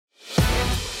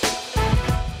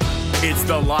It's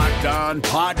the Locked On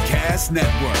Podcast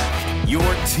Network, your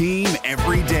team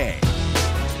every day.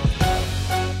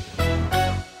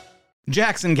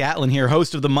 Jackson Gatlin here,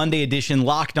 host of the Monday edition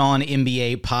Locked On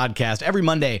NBA podcast. Every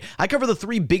Monday, I cover the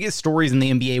three biggest stories in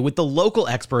the NBA with the local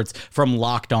experts from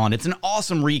Locked On. It's an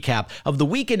awesome recap of the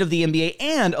weekend of the NBA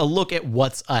and a look at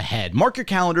what's ahead. Mark your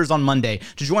calendars on Monday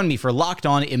to join me for Locked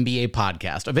On NBA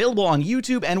podcast, available on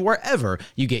YouTube and wherever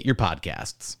you get your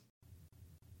podcasts.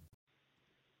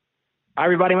 Hi,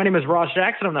 everybody. My name is Ross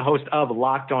Jackson. I'm the host of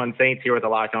Locked On Saints here with the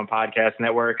Locked On Podcast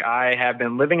Network. I have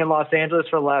been living in Los Angeles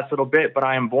for the last little bit, but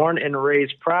I am born and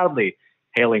raised proudly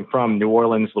hailing from New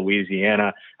Orleans,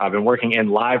 Louisiana. I've been working in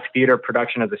live theater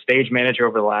production as a stage manager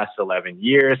over the last 11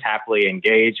 years, happily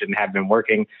engaged, and have been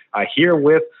working here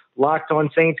with Locked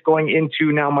On Saints going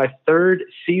into now my third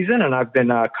season, and I've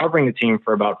been covering the team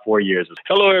for about 4 years.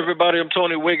 Hello, everybody. I'm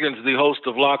Tony Wiggins, the host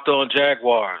of Locked On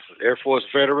Jaguars, Air Force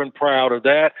veteran, proud of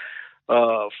that.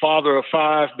 Father of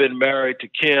five, been married to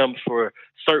Kim for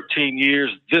 13 years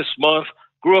this month.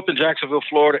 Grew up in Jacksonville,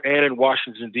 Florida, and in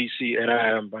Washington, D.C., and I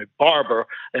am a barber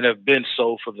and have been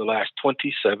so for the last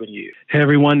 27 years. Hey,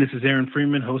 everyone. This is Aaron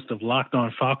Freeman, host of Locked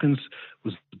On Falcons.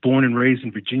 Was born and raised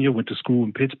in Virginia, went to school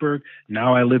in Pittsburgh.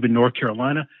 Now I live in North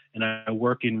Carolina, and I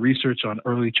work in research on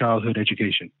early childhood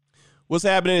education. What's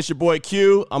happening? It's your boy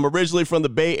Q. I'm originally from the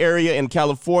Bay Area in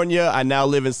California. I now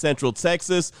live in Central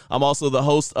Texas. I'm also the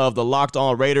host of the Locked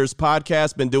On Raiders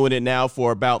podcast. Been doing it now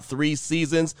for about 3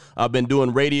 seasons. I've been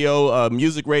doing radio,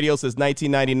 music radio since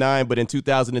 1999, but in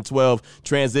 2012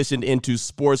 transitioned into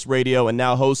sports radio and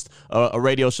now host a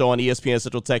radio show on ESPN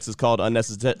Central Texas called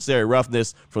Unnecessary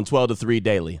Roughness from 12 to 3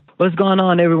 daily. What's going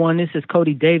on, everyone? This is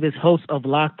Cody Davis, host of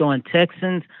Locked On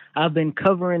Texans. I've been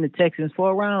covering the Texans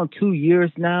for around 2 years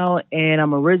now, and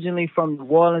I'm originally from New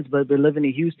Orleans, but been living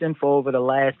in Houston for over the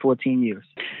last 14 years.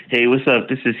 Hey, what's up?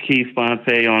 This is Keith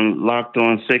Fonte on Locked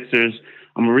On Sixers.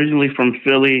 I'm originally from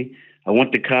Philly. I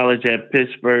went to college at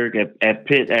Pittsburgh, at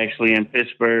Pitt, actually, in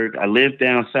Pittsburgh. I lived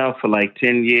down south for like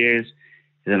 10 years,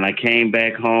 and then I came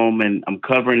back home, and I'm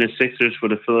covering the Sixers for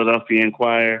the Philadelphia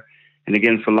Inquirer, and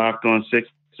again for Locked On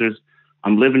Sixers.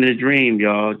 I'm living the dream,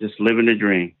 y'all. Just living the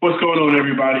dream. What's going on,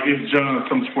 everybody? It's John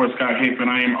from Sports Guy Hape, and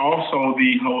I am also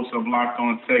the host of Locked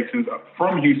On Texans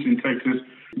from Houston, Texas,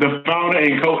 the founder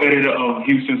and co-editor of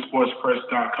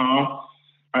HoustonSportsPress.com.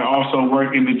 I also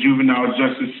work in the juvenile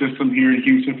justice system here in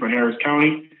Houston for Harris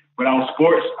County. Without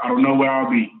sports, I don't know where I'll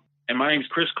be. And my name's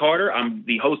Chris Carter. I'm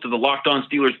the host of the Locked On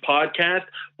Steelers podcast.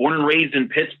 Born and raised in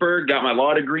Pittsburgh. Got my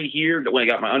law degree here. When I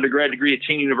got my undergrad degree at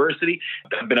Cheney University.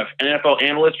 I've been an NFL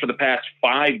analyst for the past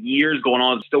 5 years, going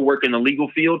on, still working in the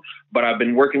legal field. But I've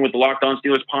been working with the Locked On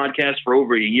Steelers podcast for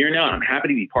over a year now, and I'm happy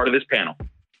to be part of this panel.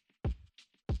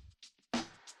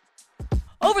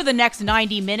 Over the next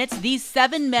 90 minutes, these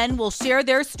 7 men will share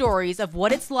their stories of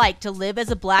what it's like to live as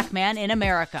a black man in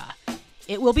America.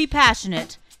 It will be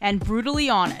passionate and brutally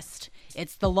honest.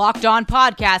 It's the Locked On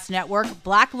Podcast Network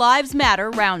Black Lives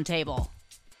Matter Roundtable.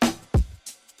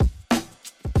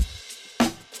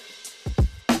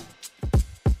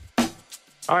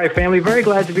 All right, family, very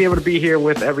glad to be able to be here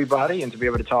with everybody and to be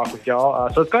able to talk with y'all.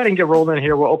 So let's go ahead and get rolling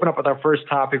here. We'll open up with our first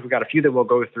topic. We've got a few that we'll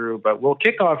go through, but we'll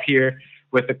kick off here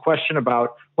with the question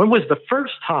about when was the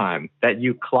first time that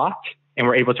you clocked and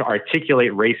were able to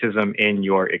articulate racism in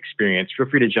your experience? Feel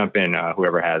free to jump in,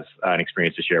 whoever has an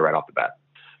experience to share right off the bat.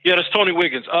 Yeah, that's Tony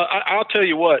Wiggins. I'll tell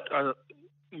you what,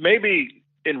 maybe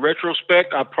in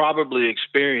retrospect, I probably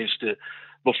experienced it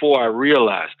before I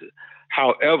realized it.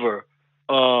 However,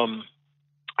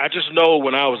 I just know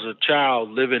when I was a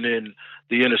child living in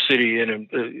the inner city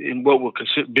and in what would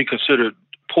be considered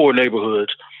poor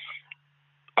neighborhoods,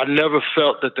 I never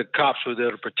felt that the cops were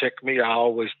there to protect me. I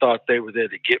always thought they were there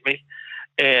to get me.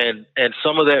 And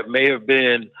some of that may have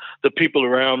been the people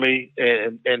around me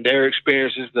and their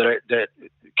experiences that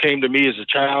came to me as a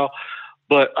child.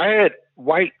 But I had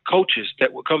white coaches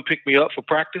that would come pick me up for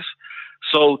practice.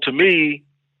 So to me,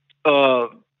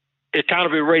 it kind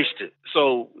of erased it.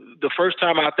 So the first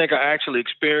time I think I actually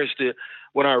experienced it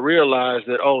when I realized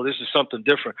that, oh, this is something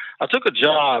different. I took a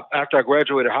job after I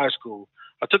graduated high school.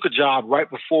 I took a job right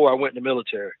before I went in the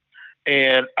military.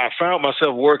 And I found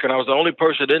myself working. I was the only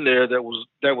person in there that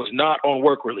was not on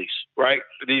work release, right?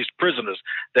 These prisoners,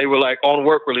 they were like on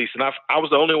work release. And I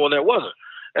was the only one that wasn't.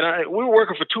 And we were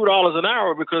working for $2 an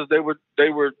hour because they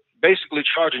were basically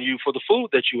charging you for the food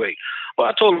that you ate. But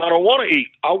I told them I don't want to eat.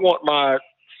 I want my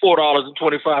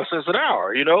 $4.25 an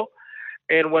hour, you know?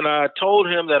 And when I told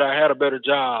him that I had a better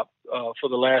job for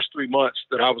the last 3 months,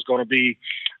 that I was going to be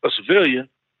a civilian,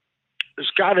 this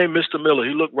guy named Mr. Miller,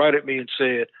 he looked right at me and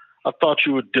said, I thought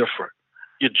you were different.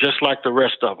 You're just like the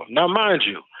rest of them. Now, mind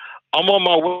you, I'm on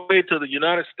my way to the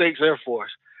United States Air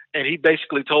Force. And he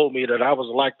basically told me that I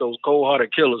was like those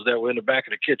cold-hearted killers that were in the back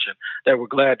of the kitchen that were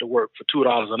glad to work for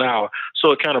 $2 an hour.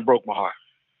 So it kind of broke my heart.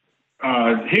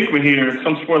 Hickman here,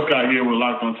 some sports guy here with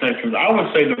Locked On Texans. I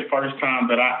would say the first time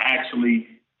that I actually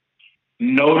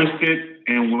noticed it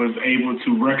and was able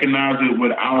to recognize it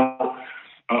without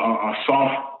a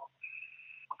soft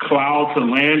cloud to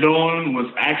land on was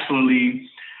actually,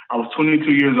 I was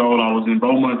 22 years old. I was in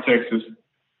Beaumont, Texas.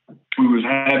 We was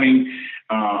having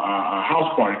a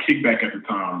house party, kickback at the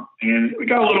time, and we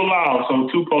got a little loud. So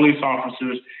 2 police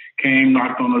officers came,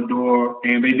 knocked on the door,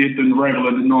 and they did the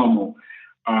regular, the normal.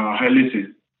 Hey,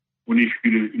 listen, we need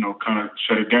you to, kind of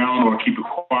shut it down or keep it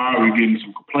quiet. We're getting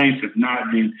some complaints. If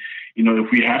not, then,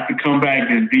 if we have to come back,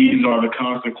 then these are the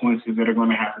consequences that are going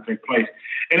to have to take place.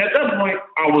 And at that point,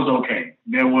 I was okay.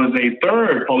 There was a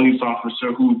third police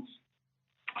officer who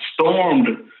stormed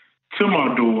to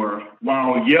my door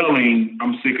while yelling,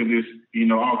 "I'm sick of this,"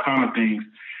 all kind of things.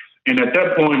 And at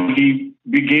that point, he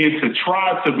began to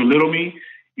try to belittle me,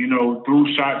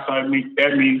 threw shots at me,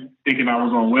 thinking I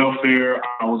was on welfare,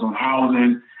 I was on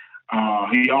housing.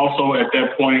 He also, at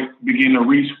that point, began to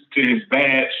reach to his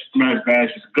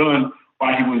his gun,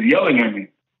 while he was yelling at me.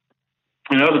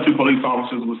 And the other 2 police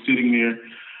officers were sitting there,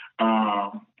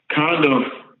 kind of,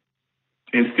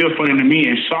 and still funny to me,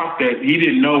 and shocked that he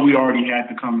didn't know we already had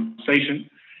the conversation.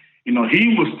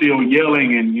 He was still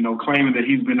yelling and, claiming that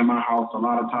he's been in my house a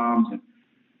lot of times. And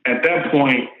at that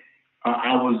point,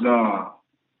 I was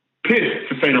pissed,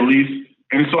 to say the least.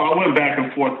 And so I went back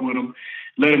and forth with him,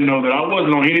 let him know that I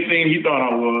wasn't on anything he thought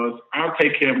I was. I'll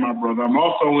take care of my brother. I'm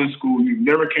also in school. He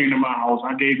never came to my house.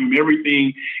 I gave him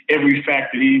everything, every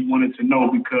fact that he wanted to know,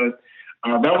 because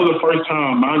that was the first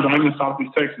time, I'm in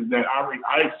Southeast Texas, that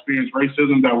I experienced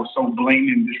racism that was so blatant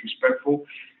and disrespectful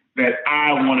that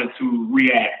I wanted to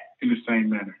react in the same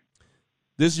manner.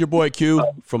 This is your boy Q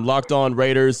from Locked On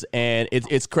Raiders, and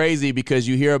it's crazy because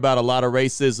you hear about a lot of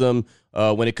racism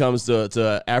when it comes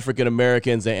to African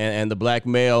Americans and the black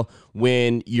male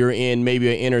when you're in maybe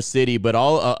an inner city. But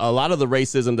a lot of the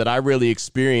racism that I really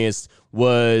experienced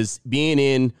was being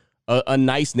in a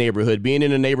nice neighborhood, being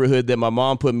in a neighborhood that my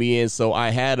mom put me in, so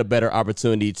I had a better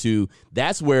opportunity to.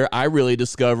 That's where I really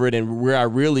discovered and where I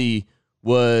really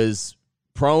was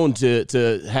prone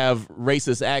to have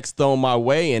racist acts thrown my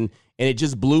way, and it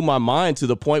just blew my mind to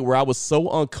the point where I was so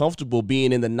uncomfortable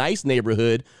being in the nice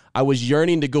neighborhood. I was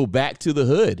yearning to go back to the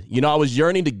hood. I was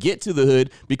yearning to get to the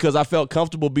hood because I felt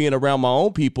comfortable being around my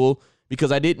own people,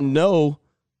 because I didn't know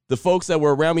the folks that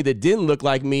were around me that didn't look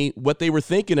like me, what they were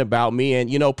thinking about me.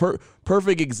 And,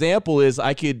 perfect example is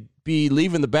I could be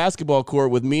leaving the basketball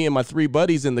court with me and my 3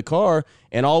 buddies in the car,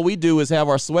 and all we do is have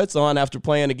our sweats on after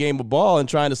playing a game of ball and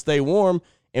trying to stay warm,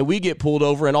 and we get pulled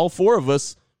over, and all four of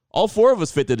us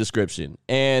fit the description.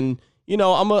 And,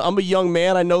 I'm a young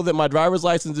man. I know that my driver's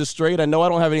license is straight. I know I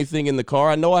don't have anything in the car.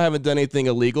 I know I haven't done anything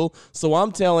illegal. So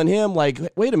I'm telling him, like,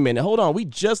 wait a minute, hold on. We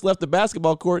just left the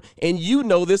basketball court, and you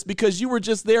know this because you were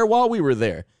just there while we were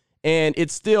there. And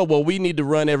it's still, well, we need to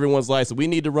run everyone's license. We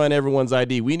need to run everyone's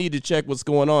ID. We need to check what's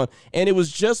going on. And it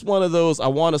was just one of those, I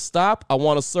want to stop. I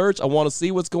want to search. I want to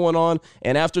see what's going on.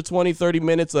 And after 20, 30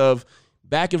 minutes of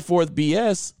back and forth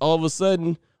BS, all of a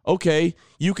sudden, okay,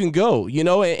 you can go,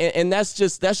 and that's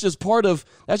just part of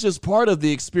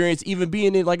the experience, even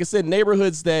being in, like I said,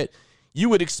 neighborhoods that you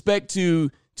would expect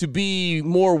to be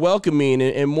more welcoming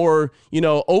and more,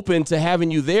 open to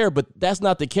having you there. But that's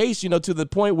not the case, to the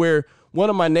point where one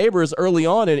of my neighbors early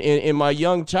on in my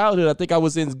young childhood, I think I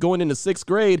was going into 6th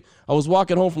grade, I was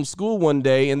walking home from school one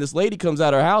day, and this lady comes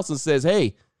out of her house and says,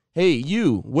 hey,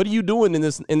 you, what are you doing in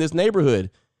this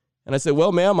neighborhood? And I said,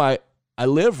 well, ma'am, I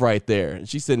live right there. And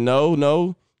she said,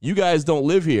 no, you guys don't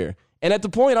live here. And at the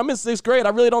point, I'm in 6th grade, I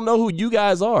really don't know who you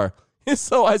guys are. And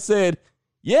so I said,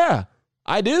 yeah,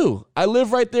 I do. I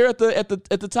live right there at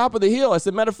the top of the hill. I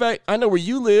said, matter of fact, I know where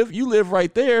you live. You live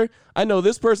right there. I know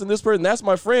this person, that's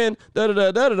my friend,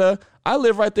 da-da-da-da-da-da. I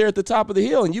live right there at the top of the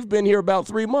hill, and you've been here about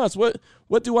 3 months.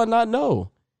 What do I not know?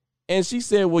 And she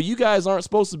said, well, you guys aren't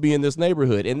supposed to be in this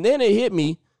neighborhood. And then it hit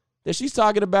me that she's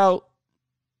talking about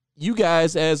you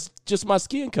guys as just my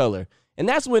skin color. And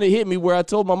that's when it hit me where I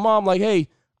told my mom, like, hey,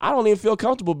 I don't even feel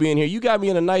comfortable being here. You got me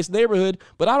in a nice neighborhood,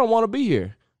 but I don't want to be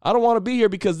here. I don't want to be here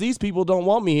because these people don't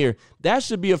want me here. That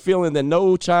should be a feeling that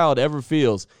no child ever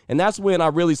feels. And that's when I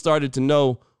really started to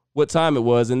know what time it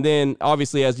was. And then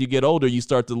obviously as you get older, you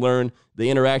start to learn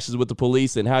the interactions with the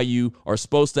police and how you are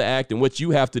supposed to act and what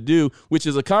you have to do, which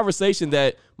is a conversation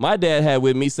that my dad had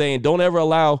with me saying, don't ever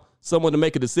allow someone to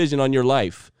make a decision on your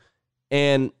life.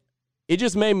 And it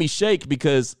just made me shake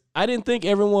because I didn't think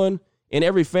everyone in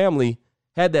every family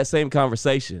had that same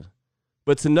conversation.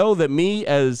 But to know that me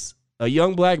as a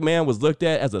young black man was looked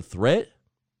at as a threat,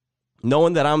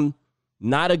 knowing that I'm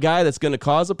not a guy that's going to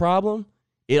cause a problem,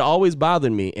 it always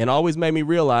bothered me and always made me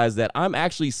realize that I'm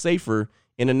actually safer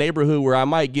in a neighborhood where I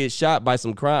might get shot by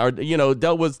some crime or,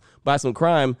 dealt with by some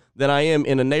crime than I am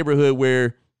in a neighborhood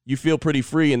where you feel pretty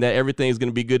free and that everything's going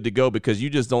to be good to go because you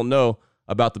just don't know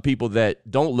about the people that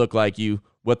don't look like you,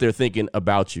 what they're thinking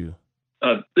about you.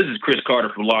 This is Chris Carter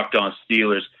from Locked On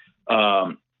Steelers.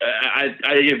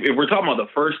 If we're talking about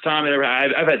the first time,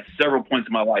 I've had several points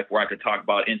in my life where I could talk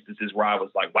about instances where I was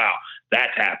like, wow,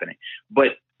 that's happening.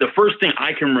 But the first thing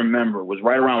I can remember was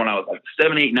right around when I was like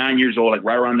 7, 8, 9 years old, like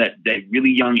right around that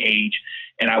really young age.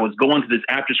 And I was going to this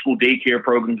after school daycare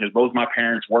program because both my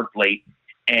parents worked late.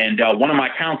 And one of my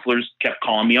counselors kept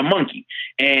calling me a monkey.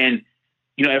 And,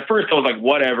 at first I was like,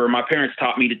 whatever. My parents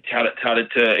taught me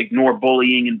to ignore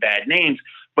bullying and bad names.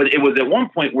 But it was at one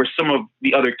point where some of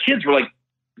the other kids were like,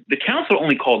 the counselor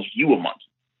only calls you a monkey.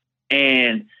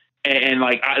 And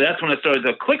that's when it started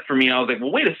to click for me. And I was like,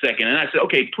 well, wait a second. And I said,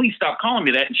 okay, please stop calling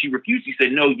me that. And she refused. She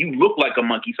said, no, you look like a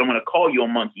monkey. So I'm going to call you a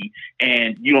monkey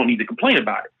and you don't need to complain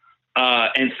about it.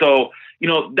 And so,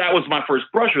 that was my first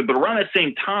brush with it. But around that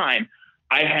same time,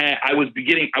 I was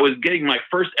getting my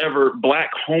first ever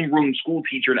black homeroom school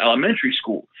teacher in elementary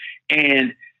school.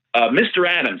 And Mr.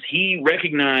 Adams, he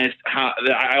recognized how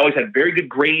I always had very good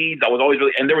grades. I was always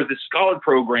and there was this scholar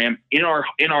program in our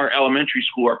elementary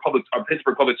school, our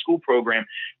Pittsburgh public school program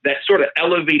that sort of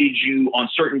elevated you on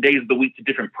certain days of the week to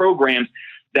different programs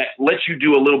that lets you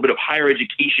do a little bit of higher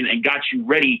education and got you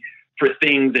ready for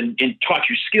things and taught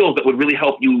you skills that would really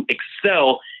help you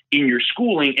excel in your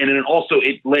schooling. And then also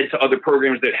it led to other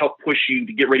programs that helped push you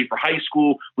to get ready for high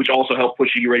school, which also helped push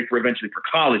you ready for eventually for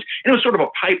college. And it was sort of a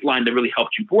pipeline that really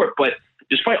helped you for it. But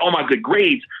despite all my good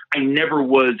grades, I never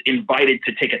was invited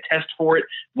to take a test for it,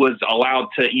 was allowed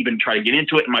to even try to get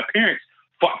into it. And my parents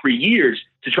fought for years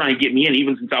to try and get me in,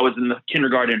 even since I was in the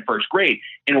kindergarten and first grade.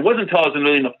 And it wasn't until I was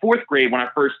in the fourth grade when I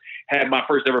first had my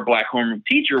first ever black homeroom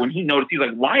teacher, when he noticed, he's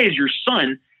like, why is your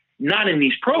son not in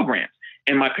these programs?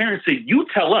 And my parents said, you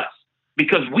tell us,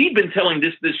 because we've been telling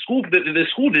this school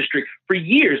district for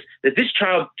years that this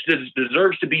child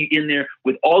deserves to be in there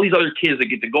with all these other kids that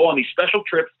get to go on these special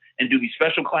trips and do these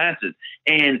special classes.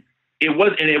 And it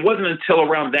wasn't until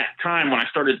around that time when I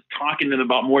started talking to them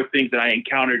about more things that I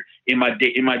encountered in my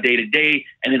day to day,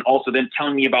 and then also them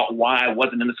telling me about why I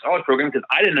wasn't in the scholar program, because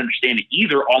I didn't understand it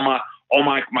either. All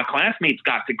my classmates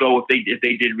got to go if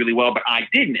they did really well, but I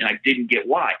didn't, and I didn't get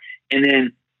why. And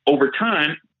then over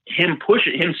time, him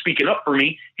speaking up for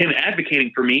me, him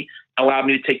advocating for me, allowed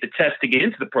me to take the test to get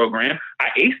into the program. I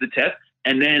aced the test,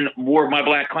 and then more of my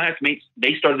black classmates,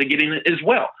 they started to get in as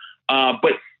well.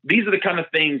 But these are the kind of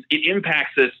things, it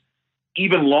impacts us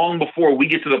even long before we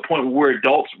get to the point where we're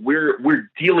adults. We're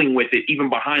dealing with it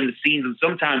even behind the scenes, and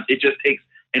sometimes it just takes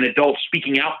an adult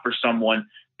speaking out for someone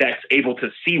that's able to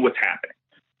see what's happening.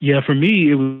 Yeah, for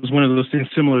me, it was one of those things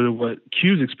similar to what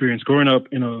Q's experienced. Growing up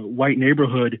in a white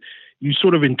neighborhood, you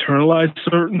sort of internalize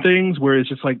certain things where it's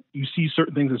just like you see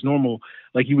certain things as normal.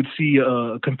 Like you would see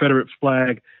a Confederate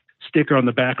flag sticker on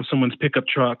the back of someone's pickup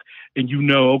truck, and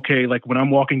okay, like when I'm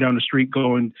walking down the street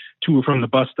going to or from the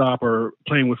bus stop or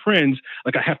playing with friends,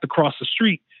 like I have to cross the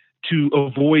street to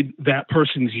avoid that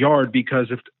person's yard, because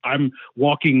if I'm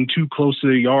walking too close to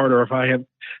the yard or if I have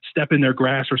step in their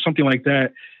grass or something like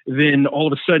that, then all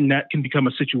of a sudden that can become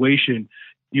a situation.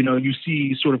 You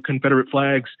see sort of Confederate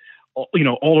flags,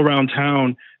 all around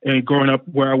town, and growing up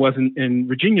where I was in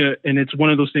Virginia. And it's one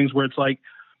of those things where it's like,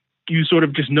 you sort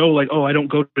of just know, like, oh, I don't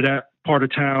go to that part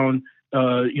of town.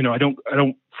 I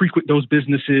don't frequent those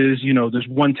businesses. There's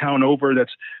one town over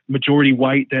that's majority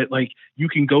white that like you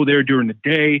can go there during the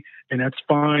day and that's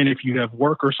fine if you have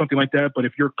work or something like that. But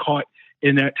if you're caught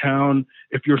in that town,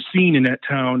 if you're seen in that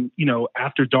town,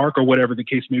 after dark or whatever the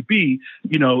case may be,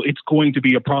 it's going to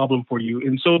be a problem for you.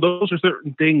 And so those are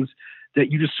certain things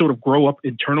that you just sort of grow up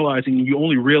internalizing, and you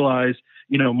only realize,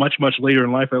 much, much later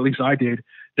in life, at least I did,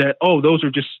 that,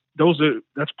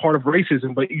 that's part of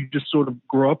racism, but you just sort of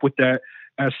grow up with that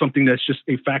as something that's just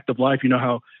a fact of life. You know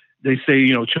how they say,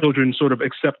 children sort of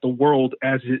accept the world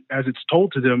as it's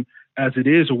told to them, as it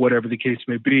is, or whatever the case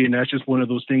may be. And that's just one of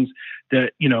those things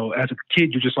that, as a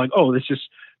kid, you're just like, oh, that's just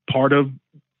part of,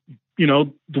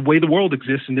 the way the world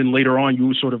exists. And then later on,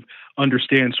 you sort of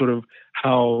understand sort of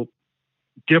how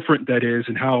different that is,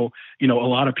 and how, a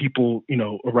lot of people,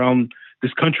 around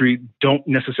this country don't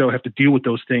necessarily have to deal with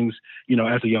those things,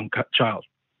 as a young child.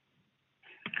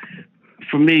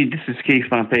 For me, this is Keith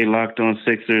Pompey, Locked On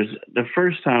Sixers. The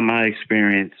first time I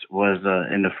experienced was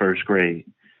in the first grade.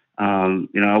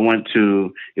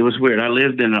 It was weird. I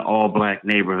lived in an all black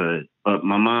neighborhood, but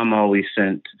my mom always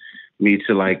sent me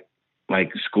to like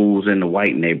schools in the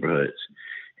white neighborhoods.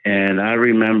 And I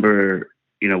remember,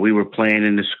 we were playing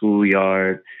in the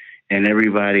schoolyard and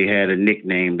everybody had a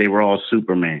nickname. They were all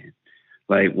Superman.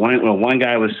 Like one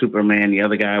guy was Superman, the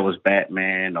other guy was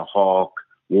Batman, the Hulk,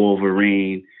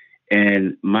 Wolverine.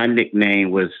 And my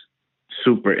nickname was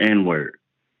Super N-word.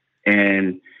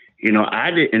 And, I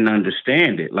didn't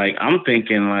understand it. Like, I'm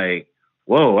thinking like,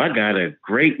 whoa, I got a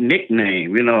great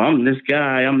nickname. I'm this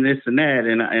guy, I'm this and that.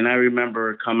 And I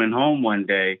remember coming home one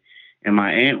day and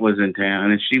my aunt was in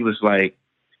town and she was like,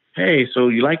 hey, so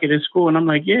you like it at school? And I'm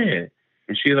like, yeah.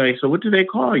 And she's like, so what do they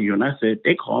call you? And I said,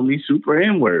 they call me Super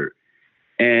N-word.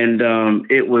 And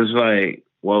it was like,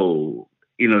 whoa.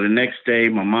 The next day,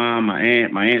 my mom, my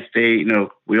aunt stayed,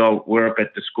 we all were up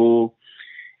at the school.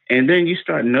 And then you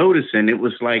start noticing it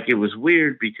was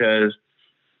weird because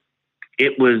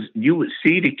you would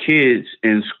see the kids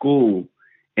in school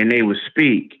and they would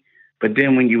speak, but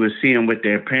then when you would see them with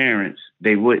their parents,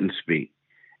 they wouldn't speak.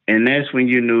 And that's when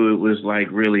you knew it was like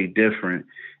really different.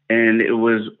 And it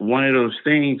was one of those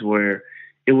things where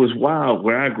it was wild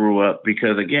where I grew up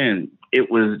because again,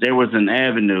 there was an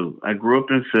avenue. I grew up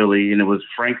in Philly and it was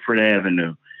Frankfurt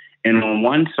Avenue. And on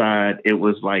one side, it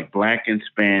was like black and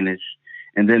Spanish.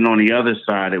 And then on the other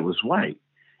side, it was white.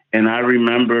 And I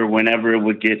remember whenever it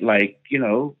would get like,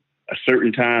 a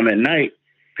certain time at night,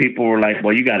 people were like,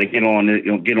 well, you got to get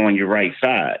on your right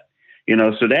side.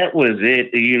 So that was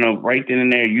it. Right then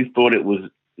and there, you thought it was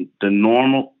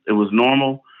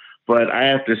normal. But I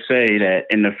have to say that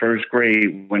in the first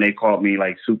grade, when they called me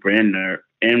like Super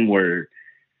N-word,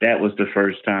 that was the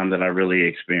first time that I really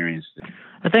experienced it.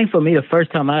 I think for me, the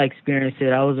first time I experienced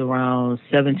it, I was around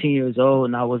 17 years old,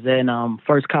 and I was in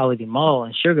First Colony Mall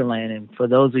in Sugar Land. And for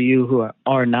those of you who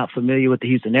are not familiar with the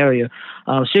Houston area,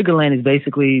 Sugar Land is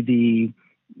basically the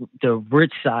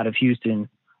rich side of Houston.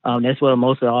 That's where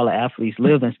most of all the athletes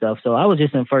live and stuff. So I was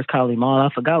just in First Colony Mall.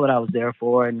 I forgot what I was there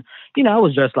for. And, I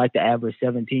was dressed like the average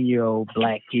 17-year-old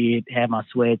black kid, had my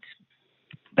sweats,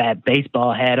 bad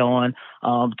baseball hat on,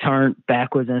 turned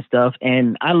backwards and stuff.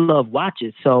 And I love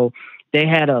watches. So they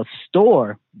had a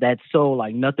store that sold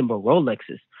like nothing but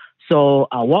Rolexes. So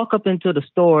I walk up into the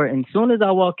store, and as soon as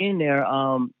I walk in there,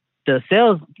 the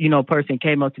sales, person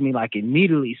came up to me like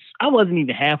immediately. I wasn't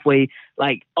even halfway,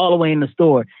 like all the way in the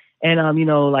store. And,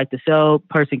 like the sales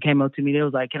person came up to me. They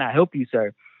was like, can I help you,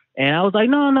 sir? And I was like,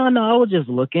 no. I was just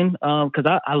looking because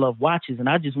I love watches, and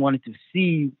I just wanted to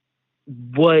see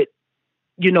what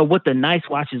the nice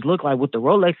watches look like, what the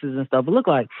Rolexes and stuff look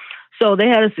like. So they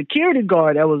had a security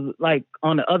guard that was like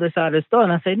on the other side of the store.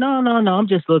 And I said, no, I'm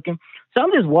just looking. So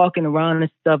I'm just walking around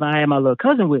and stuff. And I had my little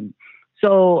cousin with me.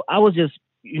 So I was just,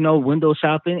 window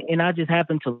shopping. And I just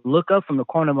happened to look up from the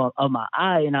corner of my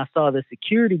eye, and I saw the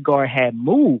security guard had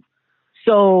moved.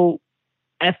 So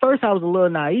at first I was a little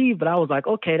naive, but I was like,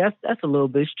 okay, that's a little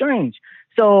bit strange.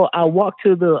 So I walked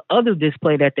to the other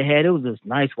display that they had. It was this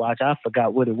nice watch. I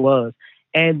forgot what it was.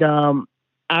 And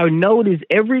I noticed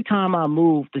every time I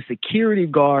moved, the security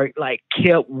guard like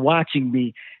kept watching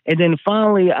me. And then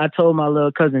finally, I told my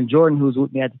little cousin Jordan, who was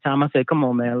with me at the time, I said, "Come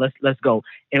on, man, let's go."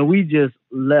 And we just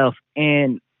left.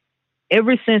 And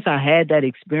ever since I had that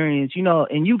experience,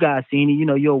 and you guys seen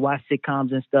it, you'll watch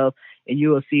sitcoms and stuff, and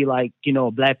you'll see like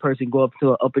a black person go up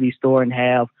to an uppity store and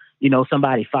have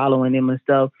somebody following him and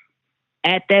stuff.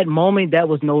 At that moment, that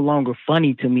was no longer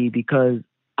funny to me because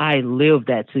I lived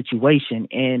that situation.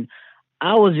 And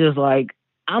I was just like,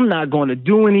 I'm not going to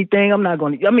do anything.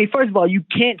 First of all, you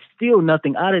can't steal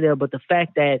nothing out of there. But the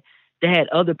fact that they had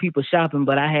other people shopping,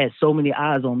 but I had so many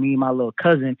eyes on me and my little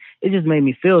cousin, it just made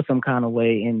me feel some kind of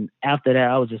way. And after that,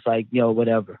 I was just like,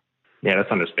 whatever. Yeah,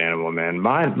 that's understandable, man.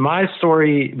 My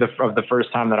story of the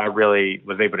first time that I really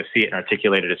was able to see it and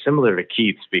articulate it is similar to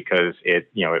Keith's because it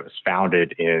was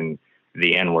founded in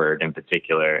the N-word in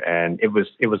particular. And it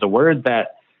was a word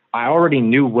that I already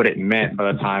knew what it meant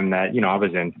by the time that, I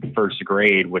was in first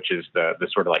grade, which is the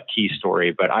sort of like key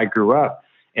story. But I grew up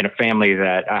in a family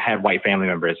that I had white family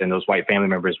members, and those white family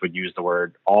members would use the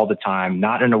word all the time,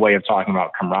 not in a way of talking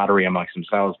about camaraderie amongst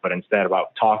themselves, but instead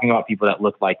about talking about people that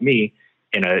looked like me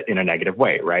in a negative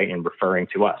way, right? And referring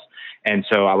to us. And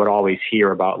so I would always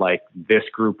hear about like this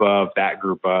group of, that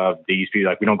group of, these people,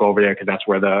 like we don't go over there because that's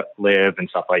where they live and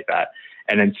stuff like that.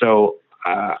 And then so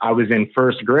I was in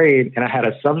first grade and I had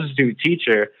a substitute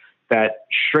teacher that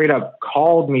straight up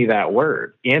called me that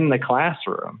word in the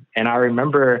classroom. And I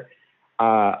remember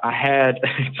I had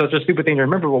such a stupid thing to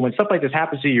remember, but when stuff like this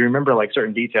happens to you, you remember like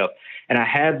certain details. And I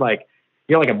had like,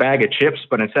 like a bag of chips,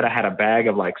 but instead I had a bag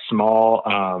of like small,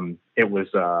 it was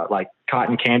like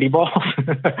cotton candy balls.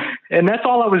 And that's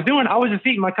all I was doing. I was just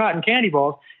eating my cotton candy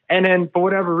balls. And then for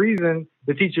whatever reason,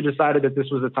 the teacher decided that this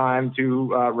was the time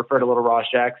to refer to little Ross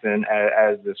Jackson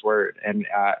as this word. And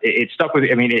it stuck with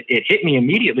me. I mean, it hit me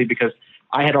immediately because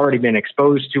I had already been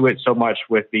exposed to it so much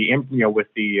with the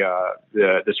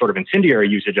sort of incendiary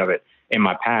usage of it in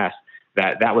my past.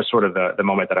 That was sort of the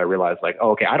moment that I realized, like,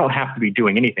 oh, okay, I don't have to be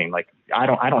doing anything. Like, I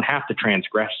don't have to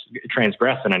transgress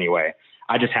in any way.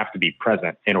 I just have to be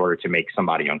present in order to make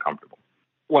somebody uncomfortable.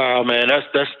 Wow, man,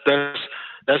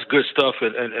 that's good stuff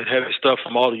and heavy stuff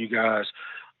from all of you guys.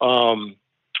 I'm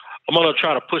gonna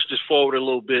try to push this forward a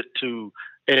little bit and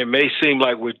it may seem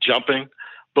like we're jumping,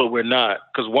 but we're not.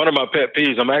 Because one of my pet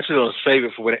peeves, I'm actually gonna save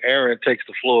it for when Aaron takes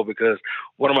the floor, because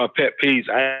one of my pet peeves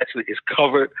actually is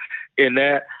covered in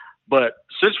that. But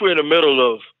since we're in the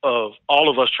middle of all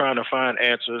of us trying to find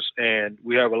answers, and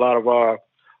we have a lot of our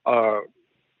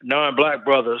non-Black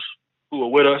brothers who are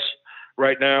with us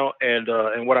right now,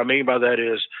 and what I mean by that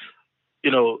is,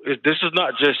 this is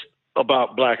not just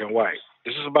about black and white.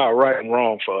 This is about right and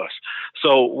wrong for us.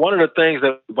 So one of the things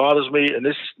that bothers me, and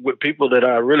this is with people that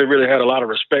I really, really had a lot of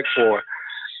respect for,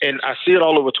 and I see it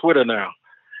all over Twitter now,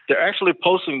 they're actually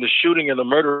posting the shooting and the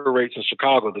murder rates in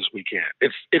Chicago this weekend.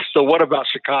 It's the what about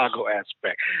Chicago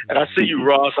aspect. And I see you,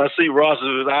 Ross. I see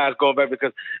Ross's eyes going back,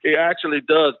 because it actually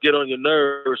does get on your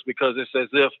nerves, because it's as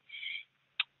if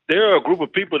there are a group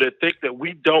of people that think that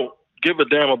we don't give a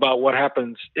damn about what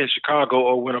happens in Chicago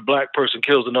or when a black person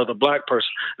kills another black person.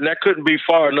 And that couldn't be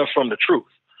far enough from the truth.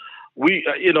 We,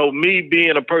 me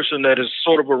being a person that is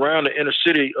sort of around the inner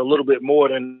city a little bit more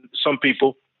than some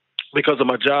people, because of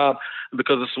my job and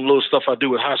because of some little stuff I do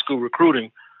with high school recruiting,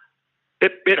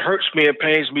 it hurts me and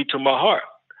pains me to my heart.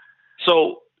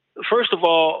 So first of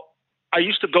all, I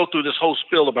used to go through this whole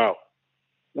spiel about,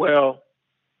 well,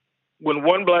 when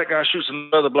one black guy shoots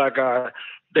another black guy,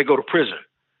 they go to prison.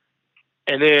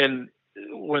 And then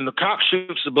when the cop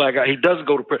shoots the black guy, he doesn't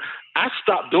go to prison. I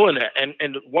stopped doing that.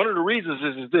 And one of the reasons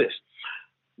is this.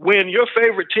 When your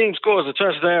favorite team scores a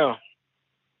touchdown,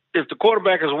 if the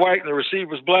quarterback is white and the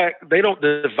receiver is black, they don't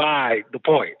divide the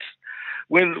points.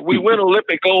 When we win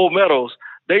Olympic gold medals,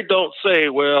 they don't say,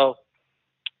 well,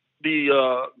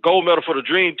 the gold medal for the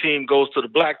dream team goes to the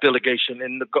black delegation,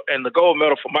 and the gold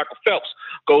medal for Michael Phelps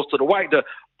goes to the white.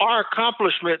 Our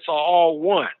accomplishments are all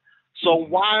one. So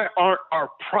why aren't our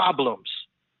problems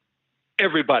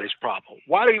everybody's problem?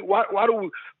 Why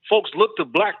do folks look to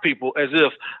black people as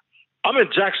if, I'm in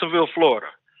Jacksonville, Florida.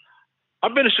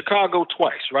 I've been to Chicago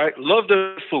twice, right? Love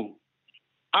their food.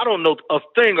 I don't know a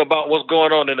thing about what's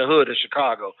going on in the hood of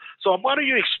Chicago. So why do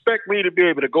you expect me to be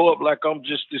able to go up like I'm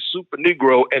just this super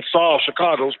Negro and solve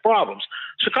Chicago's problems?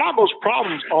 Chicago's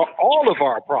problems are all of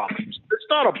our problems. It's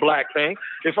not a black thing.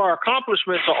 If our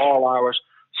accomplishments are all ours,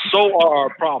 so are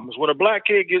our problems. When a black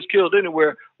kid gets killed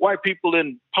anywhere, white people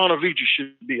in Ponte Vedra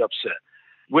should be upset.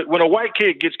 When a white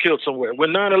kid gets killed somewhere,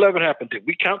 when 9/11 happened, did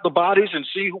we count the bodies and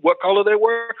see what color they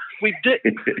were? We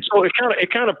didn't. So it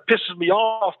kind of pisses me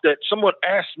off that someone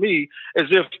asked me as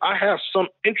if I have some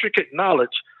intricate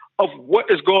knowledge of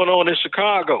what is going on in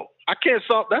Chicago. I can't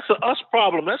solve. That's an us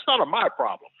problem. That's not a my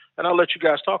problem. And I'll let you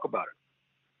guys talk about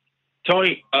it.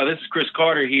 Tony, this is Chris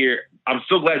Carter here. I'm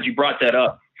so glad you brought that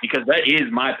up, because that is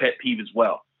my pet peeve as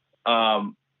well.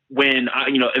 When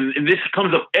and this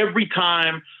comes up every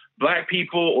time Black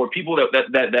people or people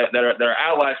that are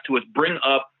allies to us bring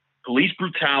up police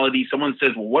brutality. Someone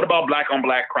says, well, what about black on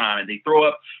black crime? And they throw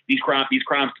up these crime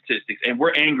statistics, and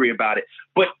we're angry about it.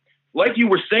 But like you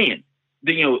were saying,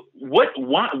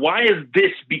 why has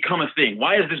this become a thing?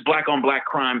 Why is this black on black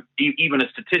crime even a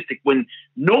statistic when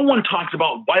no one talks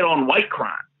about white on white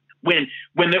crime? When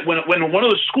one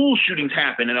of the school shootings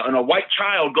happen and a white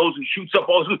child goes and shoots up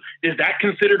all the schools, is that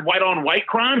considered white on white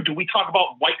crime? Do we talk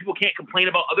about white people can't complain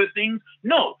about other things?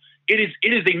 No, it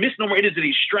is a misnomer. It is a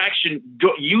distraction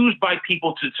used by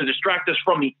people to distract us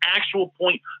from the actual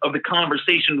point of the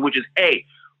conversation, which is, hey,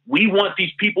 we want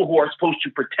these people who are supposed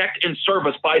to protect and serve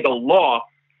us by the law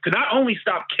to not only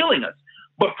stop killing us,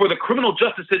 but for the criminal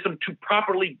justice system to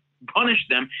properly punish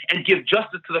them and give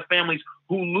justice to the families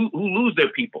who lose their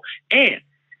people. And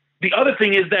the other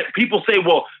thing is that people say,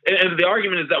 well, and the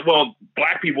argument is that, well,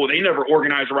 black people, they never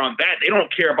organize around that. They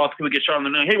don't care about the people who get shot on the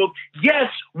night. Hey, well,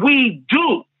 yes, we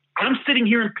do. I'm sitting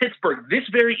here in Pittsburgh this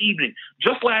very evening.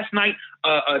 Just last night,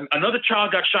 another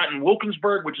child got shot in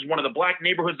Wilkinsburg, which is one of the black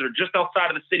neighborhoods that are just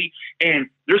outside of the city. And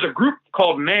there's a group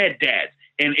called Mad Dads.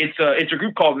 and it's a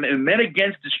group called Men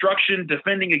Against Destruction,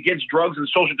 Defending Against Drugs and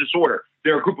Social Disorder.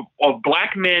 They're a group of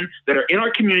black men that are in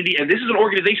our community, and this is an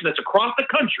organization that's across the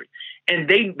country, and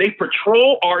they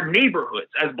patrol our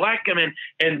neighborhoods as black men,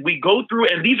 and we go through,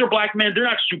 and these are black men. They're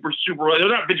not they're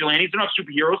not vigilantes, they're not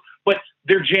superheroes, but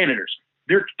they're janitors.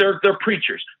 They're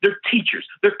preachers, they're teachers,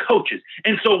 they're coaches.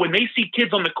 And so when they see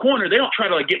kids on the corner, they don't try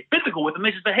to get physical with them.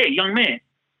 They just say, hey, young man,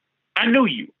 I know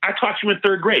you. I taught you in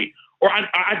 3rd grade. Or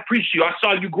I preached you. I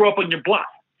saw you grow up on your block.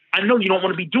 I know you don't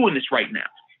want to be doing this right now.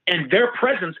 And their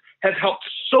presence has helped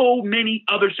so many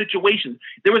other situations.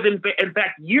 There was, in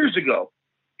fact, years ago,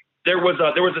 there was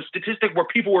a statistic where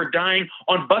people were dying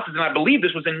on buses, and I believe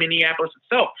this was in Minneapolis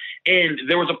itself. And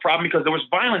there was a problem because there was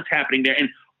violence happening there. And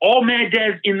all Mad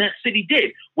Dads in that city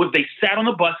did was they sat on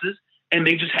the buses and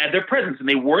they just had their presence, and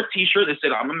they wore a T-shirt that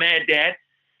said, "I'm a Mad Dad."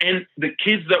 And the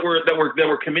kids that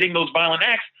were committing those violent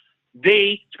acts,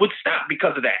 they would stop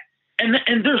because of that.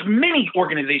 And there's many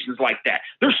organizations like that.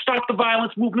 There's Stop the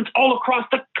Violence movements all across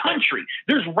the country.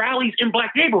 There's rallies in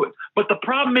black neighborhoods. But the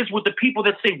problem is with the people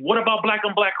that say, what about black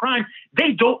on black crime?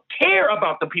 They don't care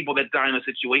about the people that die in the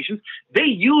situations. They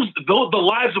use the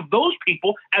lives of those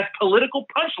people as political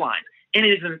punchlines. And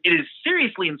it is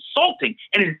seriously insulting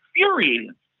and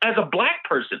infuriating as a black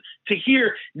person to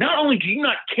hear, not only do you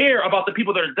not care about the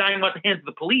people that are dying at the hands of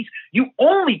the police, you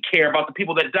only care about the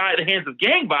people that die at the hands of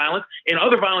gang violence and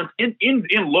other violence in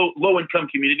low-income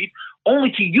communities, only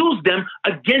to use them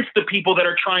against the people that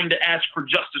are trying to ask for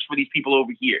justice for these people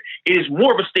over here. It is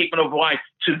more of a statement of why,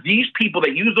 to these people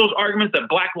that use those arguments, that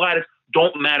black lives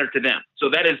don't matter to them. So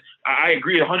that is, I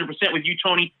agree 100% with you,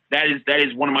 Tony. That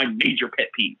is one of my major pet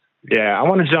peeves. Yeah, I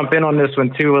want to jump in on this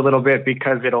one too a little bit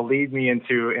because it'll lead me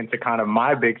into kind of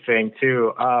my big thing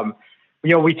too.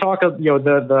 We talk of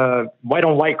the white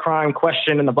on white crime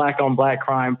question and the black on black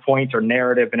crime point or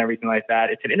narrative and everything like that.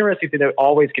 It's an interesting thing that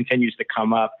always continues to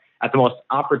come up at the most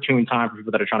opportune time for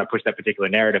people that are trying to push that particular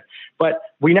narrative. But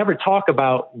we never talk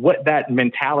about what that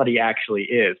mentality actually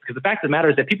is, because the fact of the matter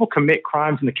is that people commit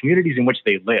crimes in the communities in which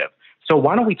they live. So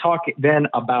why don't we talk then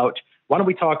about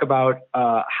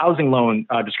housing loan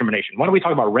discrimination? Why don't we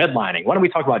talk about redlining? Why don't we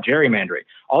talk about gerrymandering?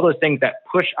 All those things that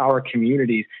push our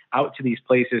communities out to these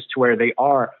places to where they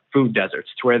are food deserts,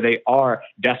 to where they are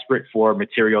desperate for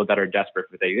material that are desperate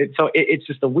for things. So it's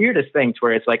just the weirdest thing to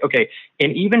where it's like, okay,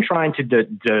 and even trying to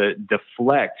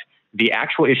deflect the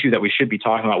actual issue that we should be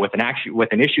talking about with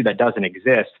an issue that doesn't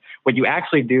exist, what you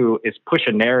actually do is push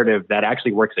a narrative that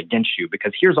actually works against you,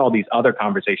 because here's all these other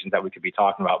conversations that we could be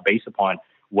talking about based upon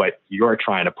what you're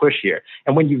trying to push here.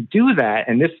 And when you do that,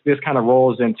 and this kind of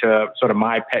rolls into sort of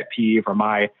my pet peeve or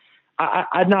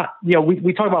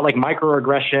we talk about like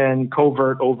microaggression,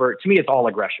 covert, overt. To me, it's all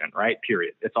aggression, right?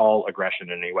 Period. It's all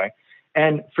aggression in any way.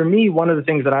 And for me, one of the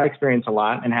things that I experience a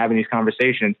lot in having these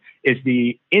conversations is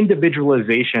the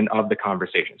individualization of the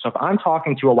conversation. So if I'm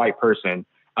talking to a white person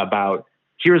about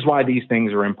here's why these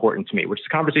things are important to me, which is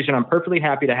a conversation I'm perfectly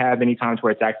happy to have any times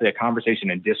where it's actually a conversation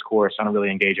and discourse. I don't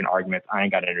really engage in arguments. I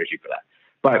ain't got energy for that.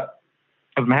 But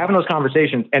if I'm having those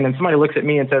conversations and then somebody looks at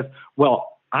me and says,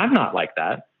 well, I'm not like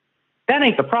that, that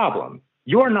ain't the problem.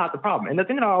 You're not the problem. And the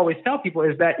thing that I always tell people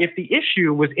is that if the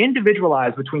issue was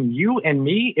individualized between you and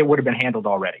me, it would have been handled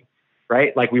already,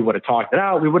 right? Like we would have talked it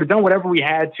out. We would have done whatever we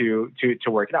had to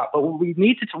work it out. But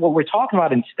what we're talking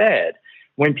about instead,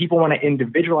 when people want to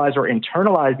individualize or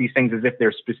internalize these things as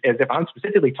if I'm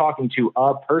specifically talking to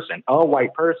a person, a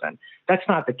white person, that's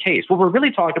not the case. What we're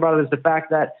really talking about is the fact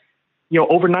that,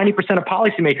 over 90% of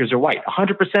policymakers are white.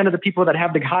 100% of the people that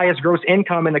have the highest gross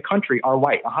income in the country are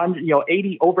white.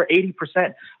 Over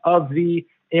 80% of the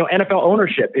NFL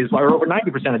ownership is white, or over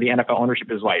 90% of the NFL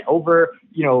ownership is white. Over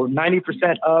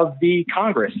 90% of the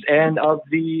Congress and of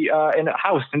the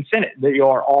House and Senate, they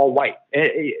are all white.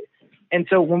 And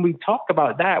so when we talk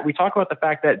about that, we talk about the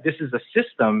fact that this is a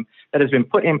system that has been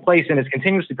put in place and is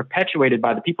continuously perpetuated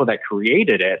by the people that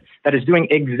created it, that is doing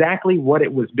exactly what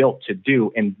it was built to do.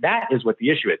 And that is what the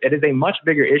issue is. It is a much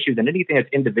bigger issue than anything that's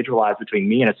individualized between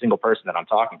me and a single person that I'm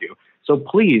talking to. So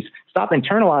please stop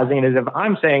internalizing it as if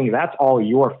I'm saying that's all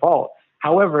your fault.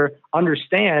 However,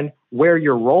 understand where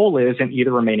your role is in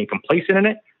either remaining complacent in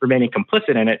it, remaining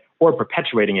complicit in it, or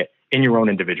perpetuating it in your own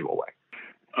individual way.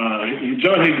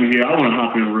 John Hickman here. I want to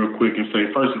hop in real quick and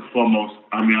say, first and foremost,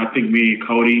 I think me and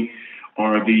Cody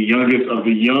are the youngest of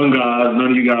the young guys.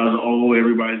 None of you guys are old.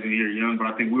 Everybody's in here young, but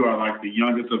I think we are like the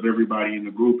youngest of everybody in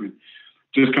the group, and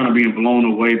just kind of being blown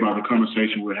away by the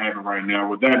conversation we're having right now.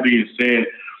 With that being said,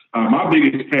 my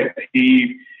biggest pet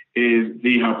peeve is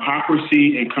the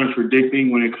hypocrisy and contradicting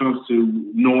when it comes to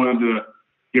knowing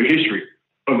your history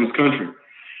of this country.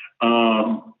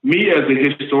 Me as a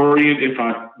historian, if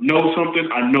I know something,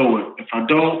 I know it. If I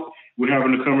don't, we're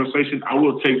having a conversation, I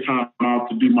will take time out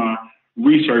to do my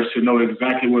research to know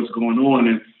exactly what's going on.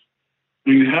 And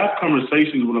when you have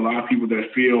conversations with a lot of people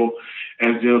that feel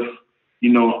as if,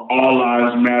 all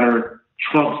lives matter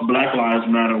trumps Black Lives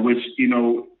Matter, which,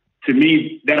 to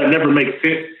me, that'll never make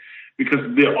sense,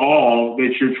 because the all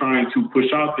that you're trying to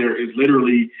push out there is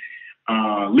literally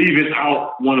leaving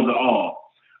out one of the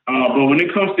all. But when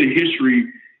it comes to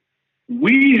history,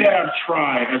 we have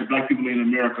tried as Black people in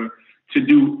America to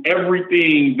do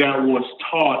everything that was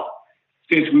taught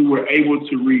since we were able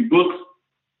to read books,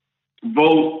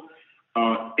 vote,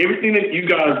 everything that you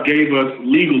guys gave us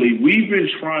legally. We've been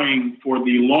trying for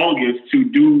the longest to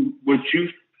do what you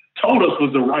told us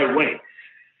was the right way.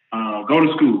 Go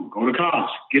to school, go to college,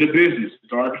 get a business,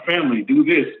 start a family, do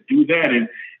this, do that, and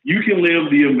you can live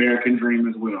the American dream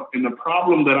as well. And the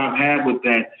problem that I've had with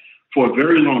that for a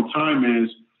very long time is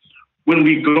when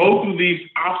we go through these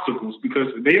obstacles, because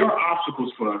they are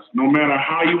obstacles for us, no matter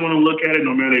how you want to look at it,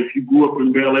 no matter if you grew up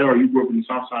in Bel Air or you grew up in the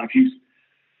South Side of Houston,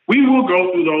 we will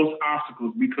go through those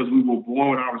obstacles because we were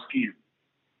born with our skin.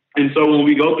 And so when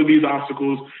we go through these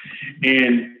obstacles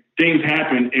and things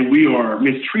happen and we are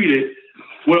mistreated,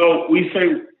 well, we say,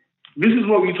 this is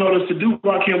what you told us to do.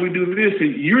 Why can't we do this?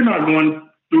 And you're not going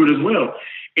through it as well.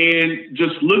 And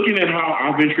just looking at how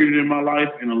I've been treated in my life,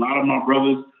 and a lot of my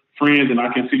brothers, friends, and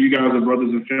I consider you guys as brothers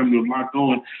and family of Locked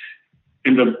On,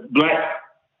 and the black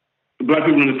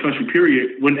people in this country,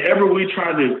 period, whenever we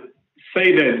try to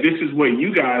say that this is what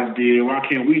you guys did, why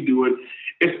can't we do it?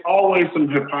 It's always some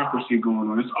hypocrisy going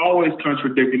on. It's always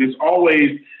contradicting. It's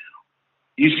always,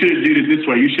 you should have did it this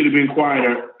way. You should have been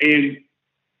quieter. And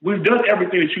we've done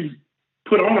everything that you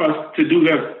put on us to do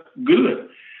that's good.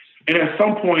 And at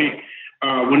some point,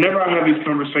 whenever I have these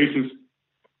conversations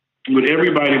with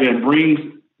everybody that brings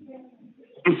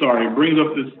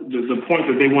up the point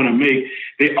that they want to make,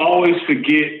 they always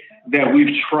forget that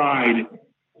we've tried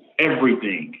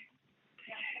everything.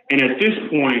 And at this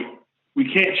point,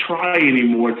 we can't try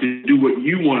anymore to do what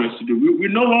you want us to do. We're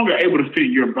no longer able to fit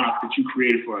your box that you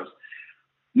created for us.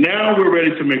 Now we're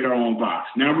ready to make our own box.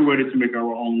 Now we're ready to make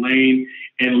our own lane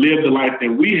and live the life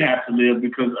that we have to live,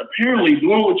 because apparently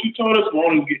doing what you told us will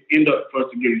only end up for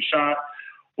us to get shot,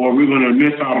 or we're going to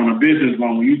miss out on a business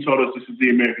loan when you told us this is the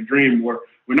American dream, or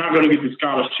we're not going to get the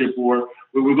scholarship, or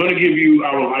we're going to give you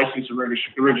our license and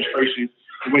registration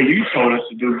the way you told us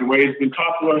to do, the way it's been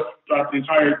taught to us throughout the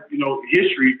entire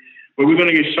history, but we're going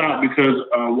to get shot because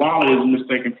wallet is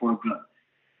mistaken for a gun.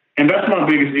 And that's my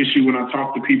biggest issue when I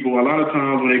talk to people. A lot of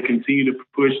times when they continue to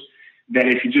push that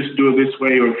if you just do it this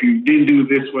way, or if you didn't do it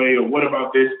this way, or what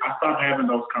about this, I stop having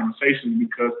those conversations,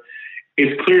 because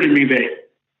it's clear to me that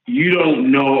you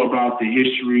don't know about the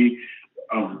history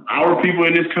of our people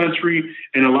in this country.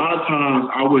 And a lot of times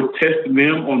I would test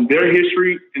them on their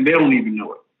history and they don't even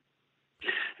know it.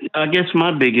 I guess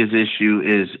my biggest issue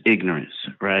is ignorance,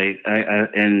 right?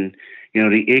 And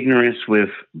the ignorance with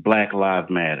Black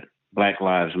Lives Matter.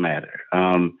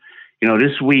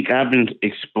 This week I've been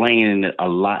explaining it a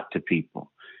lot to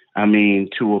people. I mean,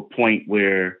 to a point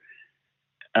where,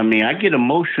 I get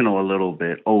emotional a little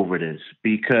bit over this,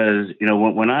 because,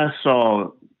 when I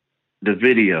saw the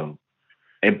video,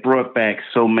 it brought back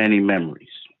so many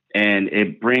memories, and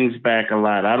it brings back a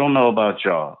lot. I don't know about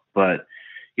y'all, but,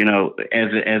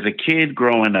 as a kid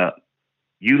growing up,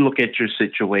 you look at your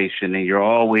situation and you're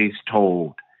always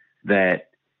told that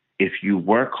if you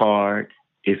work hard,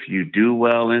 if you do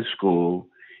well in school,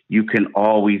 you can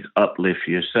always uplift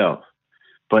yourself.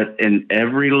 But in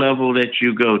every level that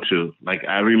you go to, like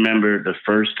I remember the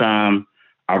first time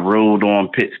I rode on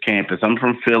Pitt's campus. I'm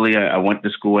from Philly. I went to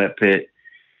school at Pitt.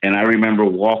 And I remember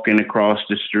walking across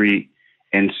the street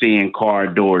and seeing car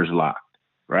doors locked,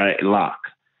 right?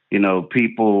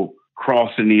 People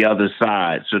crossing the other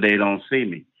side so they don't see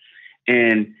me.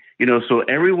 And, so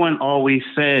everyone always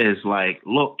says, like,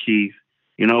 look, Keith,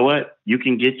 you know what? You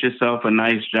can get yourself a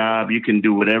nice job. You can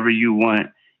do whatever you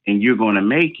want and you're going to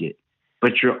make it.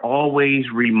 But you're always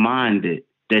reminded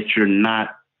that you're not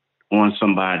on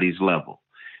somebody's level,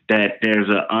 that there's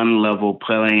an unlevel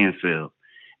playing field.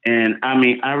 And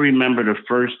I remember the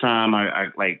first time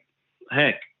I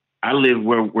live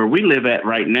where we live at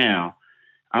right now.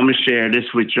 I'm going to share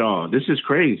this with y'all. This is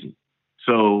crazy.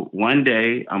 So one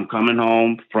day I'm coming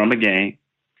home from a game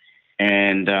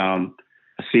and I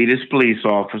see this police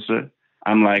officer.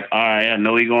 I'm like, all right, I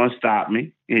know he's going to stop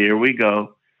me. Here we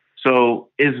go. So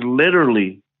it's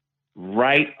literally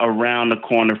right around the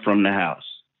corner from the house.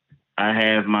 I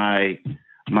have my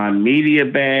media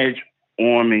badge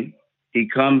on me. He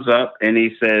comes up and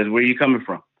he says, where are you coming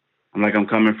from? I'm like, I'm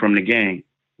coming from the game.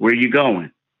 Where you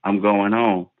going? I'm going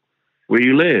home. Where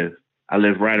you live? I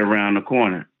live right around the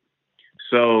corner.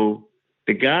 So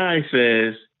the guy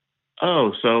says,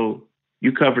 oh, so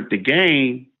you covered the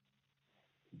game.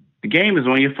 The game is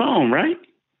on your phone, right?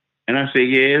 And I said,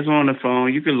 yeah, it's on the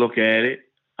phone. You can look at it.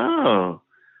 Oh,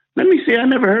 let me see. I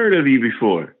never heard of you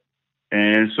before.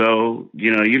 And so,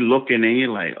 you're looking and you're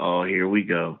like, oh, here we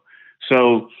go.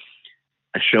 So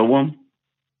I show him,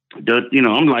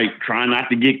 I'm like trying not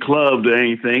to get clubbed or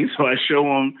anything. So I show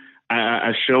him,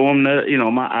 I show him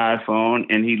my iPhone,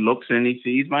 and he looks and he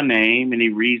sees my name and he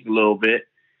reads a little bit.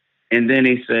 And then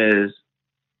he says,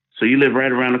 so you live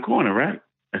right around the corner, right?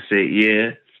 I said,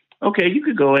 yeah. Okay, you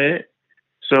could go ahead.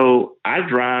 So I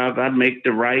drive, I make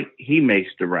the right, he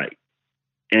makes the right.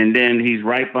 And then he's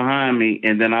right behind me,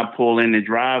 and then I pull in the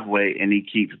driveway, and he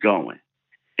keeps going.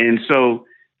 And so,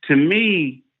 to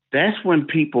me, that's when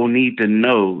people need to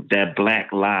know that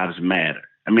Black Lives Matter.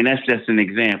 I mean, that's just an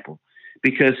example.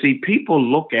 Because, see, people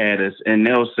look at us, and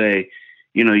they'll say,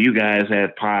 you guys have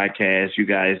podcasts, you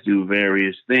guys do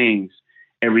various things,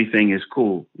 everything is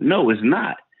cool. No, it's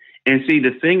not. And, see,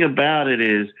 the thing about it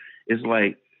is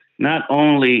like, not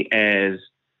only as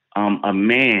a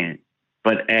man,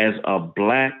 but as a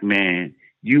Black man,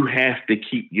 you have to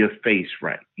keep your face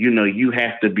right. You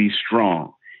have to be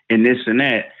strong and this and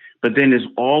that. But then there's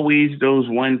always those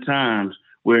one times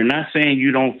where, not saying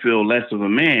you don't feel less of a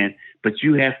man, but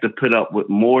you have to put up with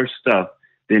more stuff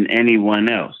than anyone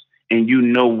else. And you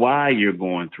know why you're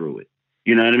going through it.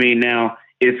 You know what I mean? Now,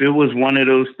 if it was one of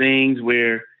those things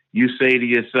where you say to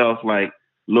yourself, like,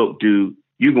 look, dude,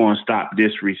 you're going to stop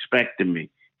disrespecting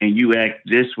me, and you act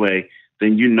this way,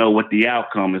 then you know what the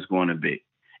outcome is going to be.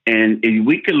 And if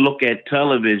we could look at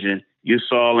television, you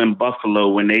saw in Buffalo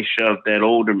when they shoved that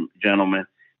older gentleman,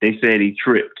 they said he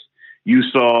tripped. You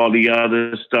saw the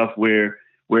other stuff where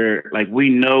like, we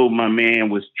know my man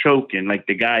was choking, like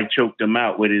the guy choked him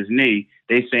out with his knee.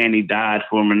 They saying he died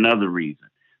from another reason.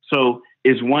 So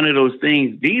it's one of those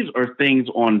things. These are things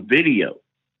on video,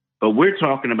 but we're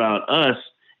talking about us,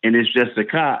 and it's just a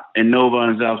cop and no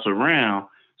one else around.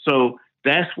 So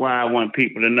that's why I want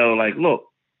people to know, like, look,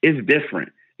 it's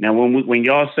different. Now, when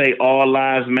y'all say all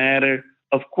lives matter,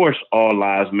 of course all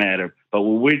lives matter. But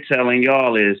what we're telling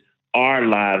y'all is our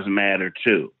lives matter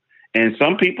too. And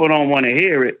some people don't want to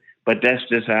hear it, but that's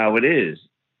just how it is.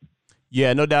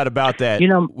 Yeah, no doubt about that.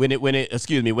 When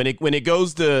it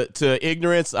goes to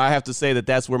ignorance, I have to say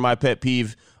that's where my pet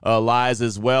peeve lies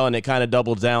as well, and it kind of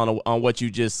doubles down on what you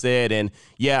just said. And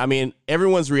yeah, I mean,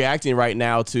 everyone's reacting right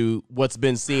now to what's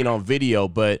been seen on video,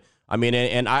 but I mean,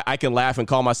 and I can laugh and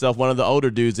call myself one of the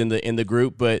older dudes in the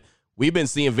group, but we've been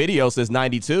seeing videos since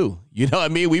 '92. You know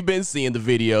what I mean? We've been seeing the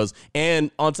videos,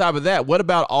 and on top of that, what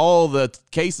about all the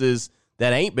cases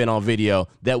that ain't been on video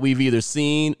that we've either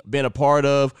seen, been a part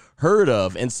of, heard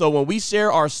of? And so when we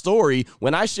share our story,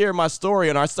 when I share my story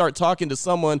and I start talking to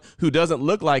someone who doesn't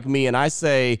look like me, and I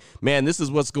say, man, this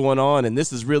is what's going on, and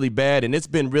this is really bad, and it's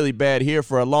been really bad here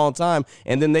for a long time,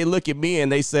 and then they look at me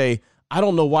and they say, I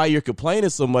don't know why you're complaining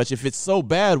so much. If it's so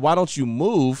bad, why don't you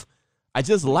move? I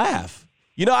just laugh.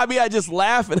 I just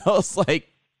laugh, and I was like,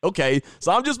 okay,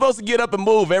 so I'm just supposed to get up and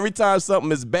move every time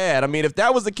something is bad. I mean, if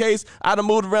that was the case, I'd have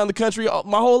moved around the country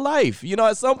my whole life.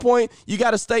 At some point, you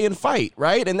got to stay and fight,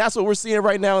 right? And that's what we're seeing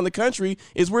right now in the country,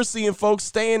 is we're seeing folks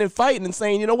staying and fighting and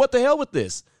saying, what the hell with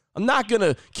this? I'm not going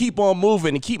to keep on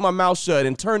moving and keep my mouth shut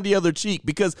and turn the other cheek,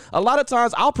 because a lot of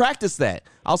times I'll practice that.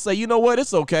 I'll say, you know what?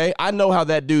 It's okay. I know how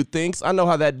that dude thinks. I know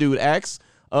how that dude acts.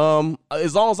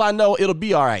 As long as I know, it'll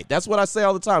be all right. That's what I say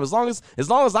all the time. As long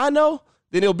as I know,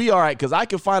 then it'll be all right, because I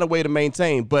can find a way to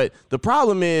maintain. But the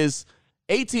problem is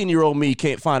 18-year-old me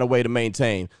can't find a way to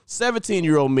maintain.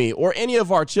 17-year-old me or any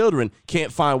of our children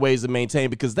can't find ways to maintain,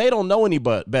 because they don't know any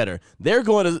better. They're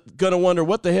going to wonder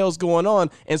what the hell's going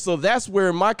on. And so that's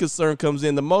where my concern comes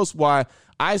in the most, why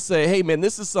I say, hey, man,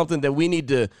 this is something that we need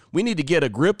to get a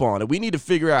grip on, and we need to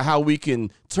figure out how we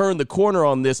can turn the corner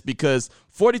on this, because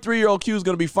 43-year-old Q is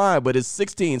going to be fine, but is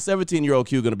 16, 17-year-old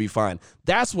Q going to be fine?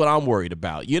 That's what I'm worried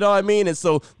about. You know what I mean? And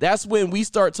so that's when we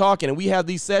start talking and we have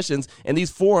these sessions and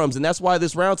these forums, and that's why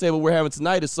this roundtable we're having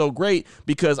tonight is so great,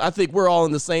 because I think we're all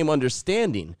in the same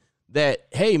understanding that,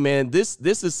 hey, man, this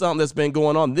is something that's been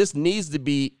going on. This needs to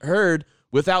be heard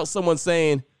without someone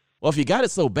saying, well, if you got it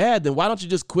so bad, then why don't you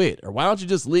just quit? Or why don't you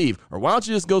just leave? Or why don't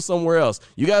you just go somewhere else?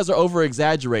 You guys are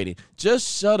over-exaggerating.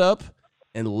 Just shut up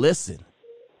and listen,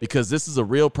 because this is a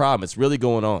real problem. It's really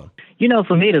going on.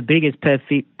 For me, the biggest pet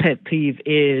peeve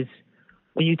is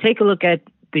when you take a look at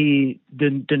the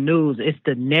news. It's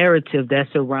the narrative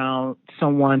that's around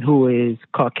someone who is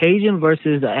Caucasian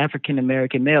versus an African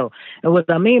American male. And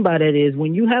what I mean by that is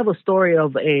when you have a story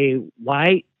of a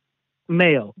white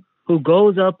male who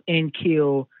goes up and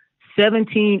kills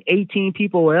 17, 18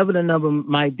 people, whatever the number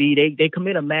might be, they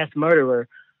commit a mass murderer.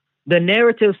 The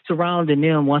narrative surrounding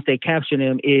them once they capture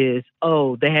them is,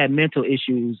 oh, they had mental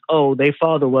issues. Oh, their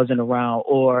father wasn't around,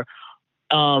 or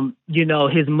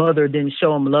his mother didn't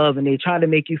show him love, and they try to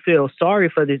make you feel sorry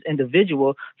for this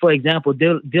individual. For example,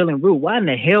 Dylan Root. Why in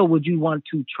the hell would you want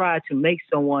to try to make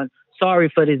someone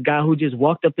sorry for this guy who just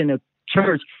walked up in a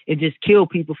church and just killed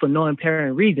people for no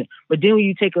apparent reason? But then when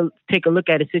you take a look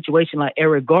at a situation like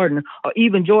Eric Gardner or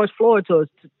even George Floyd,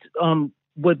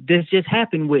 what this just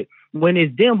happened with, when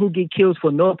it's them who get killed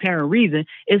for no apparent reason,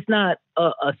 it's not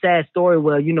a sad story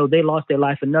where, they lost their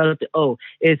life and nothing. Oh,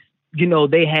 it's,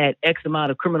 they had X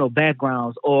amount of criminal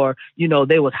backgrounds, or,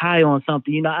 they was high on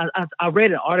something. I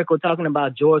read an article talking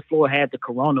about George Floyd had the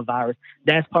coronavirus.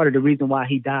 That's part of the reason why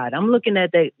he died. I'm looking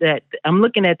at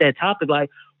that topic like,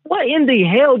 what in the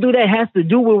hell do that have to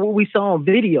do with what we saw on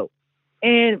video?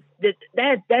 And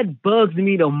that bugs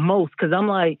me the most, because I'm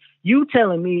like, you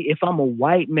telling me if I'm a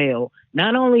white male,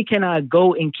 not only can I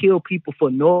go and kill people for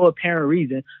no apparent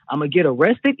reason, I'm going to get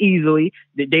arrested easily.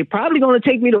 They probably going to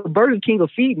take me to Burger King or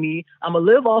feed me. I'm going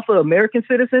to live off of American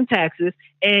citizen taxes,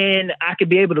 and I could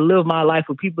be able to live my life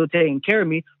with people taking care of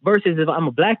me, versus if I'm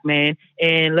a black man,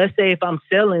 and let's say if I'm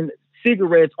selling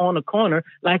cigarettes on the corner,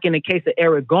 like in the case of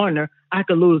Eric Garner, I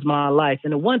could lose my life.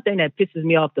 And the one thing that pisses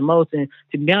me off the most, and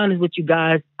to be honest with you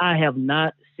guys, I have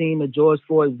not seen the George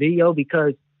Floyd video,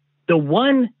 because the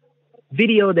one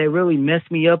video that really messed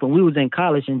me up, and we was in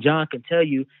college, and John can tell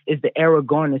you, is the Eric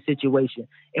Garner situation.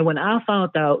 And when I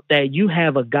found out that you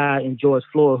have a guy in George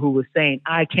Floyd who was saying,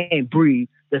 I can't breathe,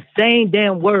 the same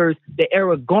damn words that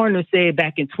Eric Garner said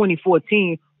back in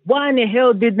 2014, why in the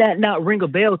hell did that not ring a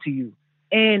bell to you?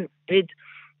 And it's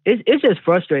just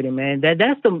frustrating, man.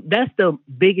 That's the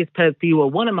biggest pet peeve, or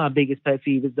one of my biggest pet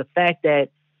peeves, is the fact that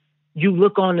you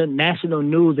look on the national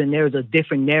news and there's a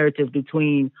different narrative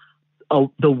between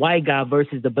the white guy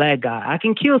versus the black guy. I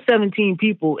can kill 17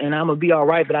 people and I'm gonna be all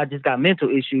right, but I just got mental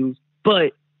issues.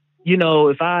 But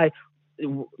if I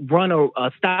run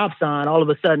a stop sign, all of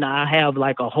a sudden I have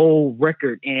like a whole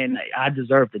record and I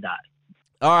deserve to die.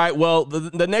 All right, well,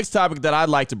 the next topic that I'd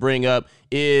like to bring up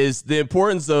is the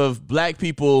importance of black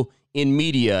people in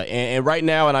media. And right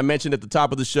now, and I mentioned at the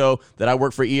top of the show that I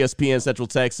work for ESPN Central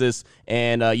Texas,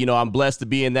 and I'm blessed to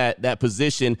be in that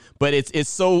position. But it's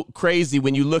so crazy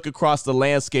when you look across the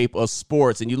landscape of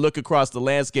sports and you look across the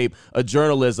landscape of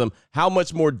journalism, how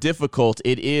much more difficult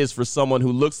it is for someone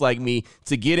who looks like me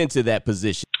to get into that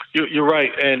position. You're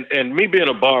right, and me being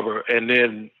a barber, and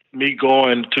then me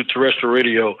going to terrestrial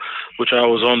radio, which I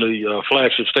was on the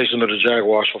flagship station of the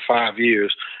Jaguars for 5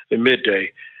 years in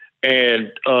midday.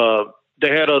 And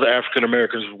they had other African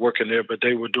Americans working there, but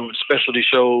they were doing specialty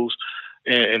shows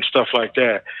and stuff like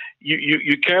that.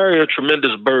 You carry a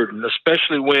tremendous burden,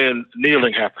 especially when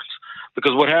kneeling happens,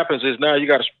 because what happens is now you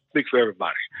got to speak for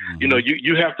everybody. Mm-hmm.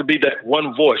 You have to be that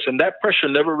one voice, and that pressure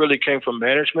never really came from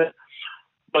management,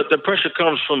 but the pressure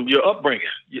comes from your upbringing.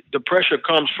 The pressure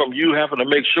comes from you having to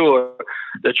make sure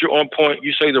that you're on point,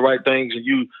 you say the right things, and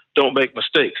you don't make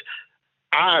mistakes.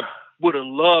 I would have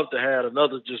loved to have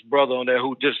another just brother on there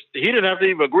who he didn't have to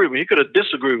even agree with me. He could have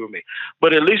disagreed with me,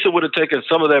 but at least it would have taken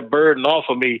some of that burden off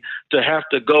of me to have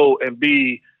to go and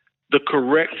be the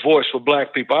correct voice for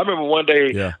black people. I remember one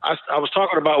day I was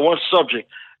talking about one subject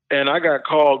and I got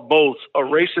called both a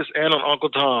racist and an Uncle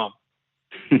Tom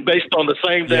based on the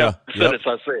same damn sentence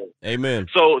I said. Amen.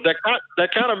 So that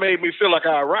kind of made me feel like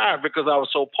I arrived because I was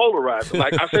so polarized.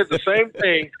 Like I said the same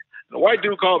thing. The white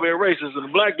dude called me a racist and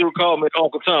the black dude called me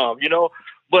Uncle Tom,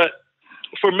 But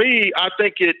for me, I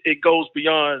think it goes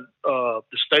beyond the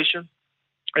station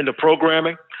and the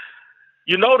programming.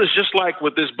 You notice, just like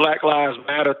with this Black Lives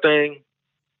Matter thing,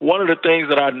 one of the things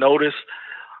that I noticed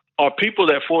are people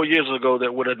that 4 years ago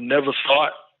that would have never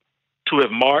thought to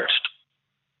have marched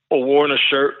or worn a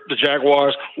shirt. The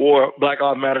Jaguars wore Black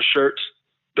Lives Matter shirts,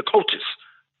 the coaches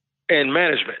and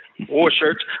management wore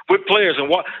shirts with players,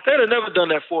 and they'd have never done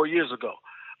that 4 years ago.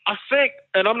 I think,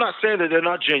 and I'm not saying that they're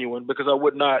not genuine, because I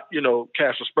would not,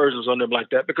 cast aspersions on them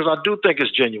like that, because I do think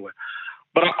it's genuine.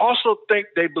 But I also think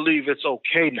they believe it's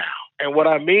okay now. And what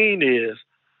I mean is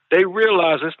they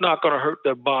realize it's not going to hurt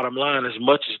their bottom line as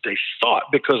much as they thought,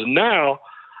 because now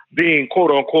being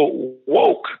quote unquote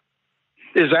woke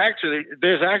there's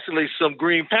actually some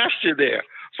green pasture there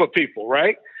for people,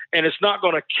 right? And it's not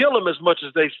going to kill them as much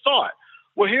as they thought.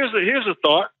 Well, here's a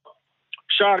thought.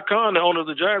 Shad Khan, the owner of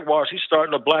the Jaguars, he's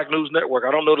starting a Black News Network.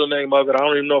 I don't know the name of it. I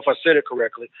don't even know if I said it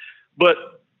correctly. But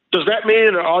does that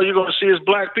mean that all you're going to see is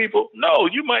black people? No,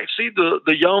 you might see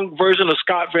the young version of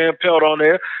Scott Van Pelt on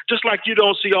there, just like you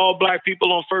don't see all black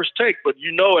people on First Take, but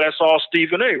you know that's all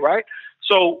Stephen A., right?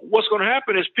 So what's going to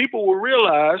happen is people will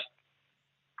realize,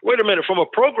 wait a minute, from a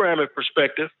programming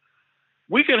perspective,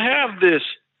 we can have this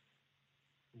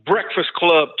Breakfast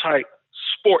Club type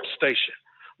sports station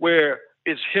where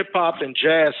it's hip hop and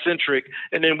jazz centric,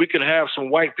 and then we can have some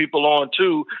white people on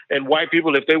too. And white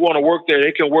people, if they want to work there,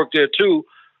 they can work there too.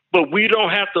 But we don't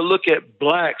have to look at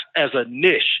blacks as a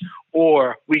niche,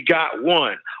 or we got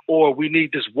one, or we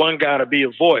need this one guy to be a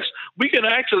voice. We can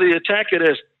actually attack it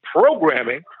as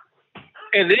programming,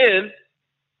 and then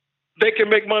they can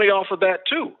make money off of that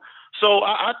too. So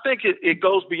I think it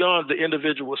goes beyond the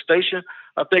individual station.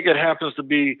 I think it happens to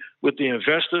be with the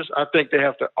investors. I think they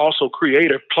have to also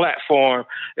create a platform,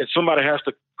 and somebody has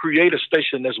to create a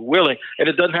station that's willing, and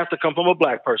it doesn't have to come from a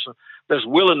black person, that's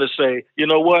willing to say, you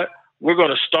know what, we're going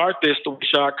to start this the way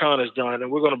Shad Khan has done,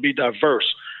 and we're going to be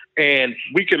diverse, and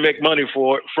we can make money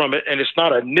from it, and it's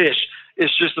not a niche.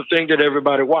 It's just a thing that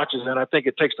everybody watches, and I think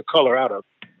it takes the color out of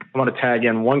it. I want to tag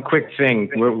in one quick thing,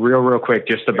 real quick,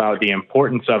 just about the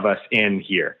importance of us in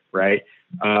here, right?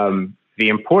 The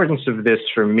importance of this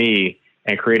for me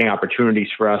and creating opportunities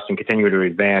for us and continue to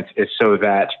advance is so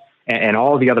that, and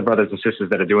all the other brothers and sisters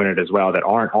that are doing it as well, that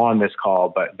aren't on this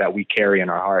call, but that we carry in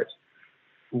our hearts.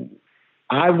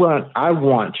 I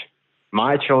want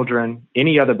my children,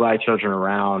 any other black children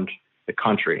around the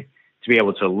country, to be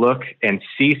able to look and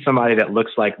see somebody that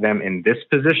looks like them in this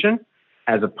position,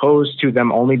 as opposed to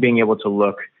them only being able to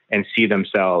look and see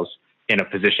themselves in a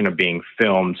position of being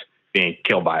filmed, being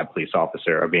killed by a police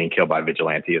officer or being killed by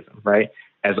vigilantism, right?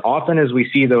 As often as we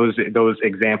see those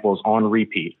examples on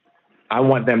repeat, I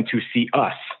want them to see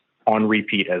us on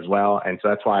repeat as well. And so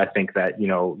that's why I think that, you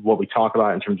know, what we talk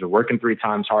about in terms of working 3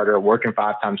 times harder, working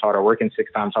 5 times harder, working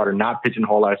 6 times harder, not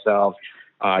pigeonhole ourselves,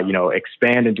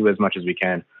 expand and do as much as we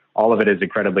can. All of it is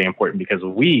incredibly important because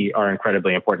we are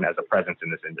incredibly important as a presence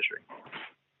in this industry.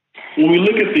 When we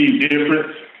look at the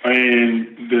difference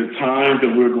and the times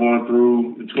that we're going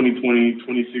through, the 2020,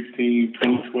 2016,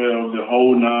 2012, the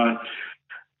whole 9,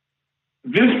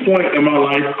 this point in my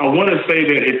life, I want to say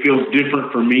that it feels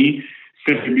different for me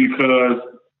simply because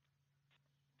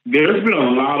there's been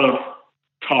a lot of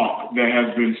talk that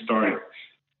has been started.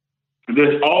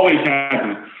 This always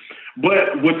happens.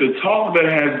 But with the talk that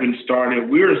has been started,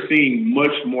 we're seeing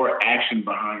much more action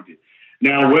behind it.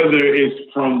 Now, whether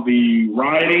it's from the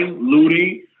rioting,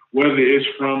 looting, whether it's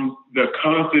from the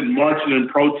constant marching and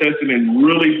protesting and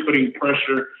really putting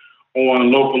pressure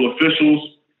on local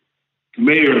officials,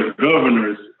 mayors,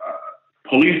 governors,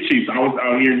 police chiefs. I was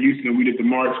out here in Houston and we did the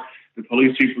march. The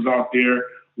police chief was out there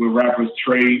with rappers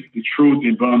Trey, The Truth,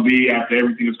 and Bun B after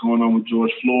everything that's going on with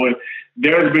George Floyd.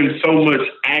 There's been so much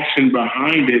action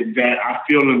behind it that I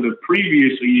feel in the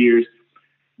previous years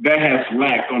that has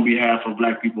lacked on behalf of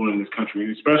black people in this country,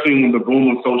 and especially when the boom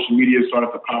on social media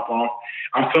started to pop off.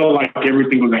 I felt like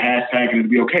everything was a hashtag and it'd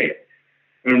be okay.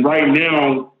 And right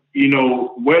now, you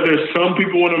know, whether some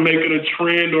people want to make it a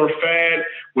trend or fad,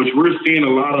 which we're seeing a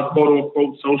lot of quote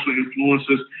unquote social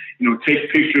influencers, you know,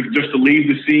 take pictures just to leave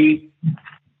the scene.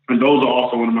 And those are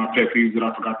also one of my pet peeves that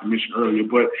I forgot to mention earlier.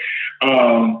 But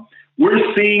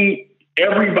we're seeing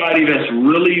everybody that's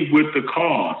really with the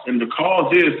cause. And the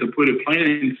cause is, to put it plain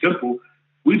and simple,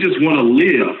 we just want to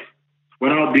live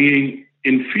without being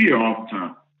in fear all the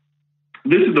time.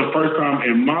 This is the first time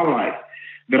in my life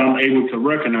that I'm able to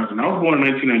recognize. And I was born in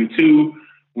 1992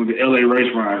 when the LA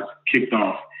race riots kicked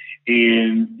off.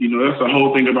 And, you know, that's the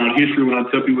whole thing about history when I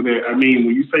tell people that, I mean,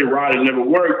 when you say riot never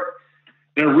worked,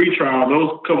 that retrial,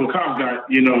 those couple of cops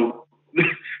got, you know,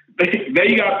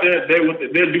 they got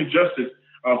their due justice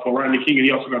for Rodney King, and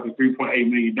he also got the $3.8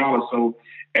 million. So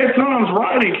at times,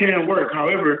 rioting can work.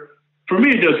 However, for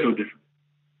me, it does feel different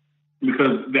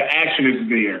because the action is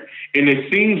there. And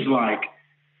it seems like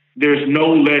there's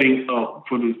no letting up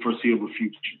for the foreseeable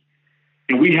future.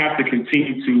 And we have to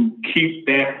continue to keep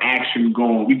that action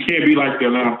going. We can't be like the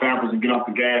Atlanta Falcons and get off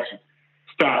the gas and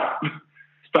stop,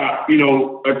 you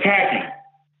know, attacking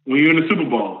when you're in the Super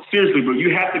Bowl. Seriously, but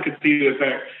you have to continue to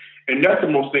attack. And that's the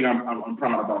most thing I'm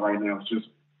proud about right now. It's just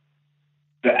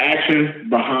the action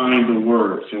behind the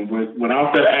words. And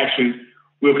without that action,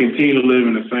 we'll continue to live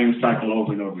in the same cycle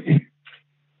over and over again.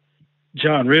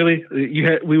 John, really?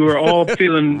 We were all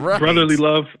feeling brotherly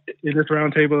love in this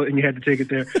roundtable, and you had to take it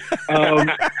there.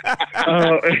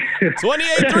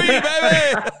 28-3,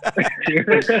 baby!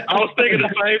 I was thinking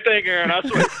the same thing, Aaron. I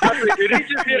swear. I said, did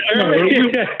he just hit Aaron? He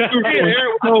hit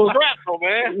Aaron with the shrapnel,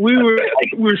 man. We were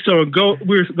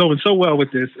going so well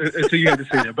with this until you had to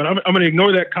say that. But I'm going to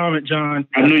ignore that comment, John.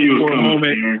 I knew you for a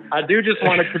moment. I do just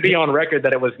want it to be on record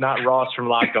that it was not Ross from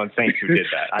Locked On Saints who did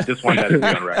that. I just want that to be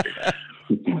on record.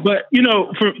 But,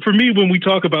 for me, when we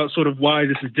talk about sort of why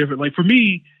this is different, like for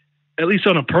me, at least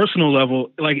on a personal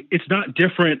level, like it's not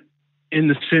different in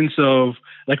the sense of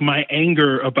like my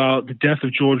anger about the death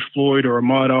of George Floyd or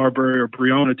Ahmaud Arbery or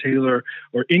Breonna Taylor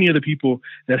or any of the people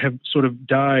that have sort of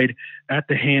died at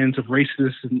the hands of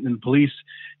racists and police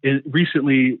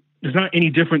recently is not any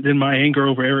different than my anger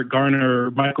over Eric Garner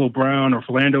or Michael Brown or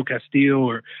Philando Castile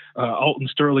or Alton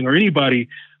Sterling or anybody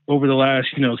over the last,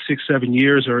 6-7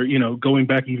 years or, going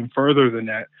back even further than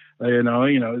that.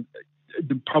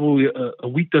 Probably a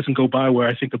week doesn't go by where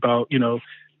I think about,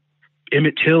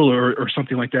 Emmett Till or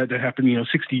something like that happened,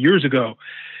 60 years ago.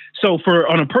 So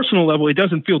on a personal level, it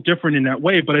doesn't feel different in that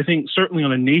way. But I think certainly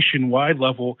on a nationwide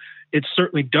level, it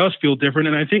certainly does feel different.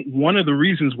 And I think one of the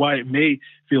reasons why it may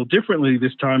feel differently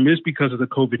this time is because of the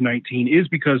COVID-19, is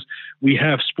because we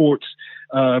have sports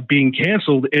being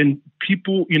canceled. And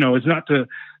people, it's not to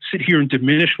sit here and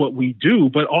diminish what we do,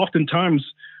 but oftentimes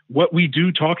what we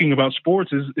do talking about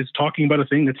sports is talking about a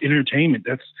thing that's entertainment.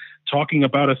 That's talking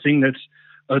about a thing that's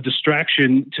a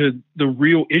distraction to the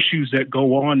real issues that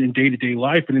go on in day-to-day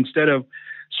life. And instead of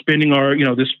spending our,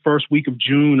 this first week of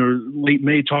June or late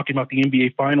May talking about the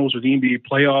NBA finals or the NBA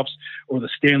playoffs or the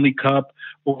Stanley Cup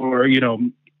or,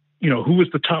 who was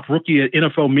the top rookie at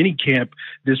NFL minicamp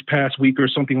this past week or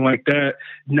something like that.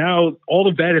 Now, all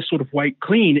of that is sort of wiped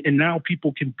clean. And now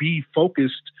people can be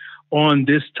focused on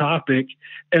this topic.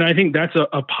 And I think that's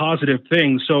a positive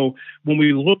thing. So when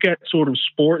we look at sort of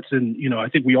sports and, I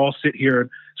think we all sit here,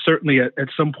 certainly at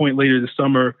some point later this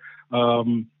summer,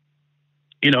 we'll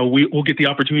get the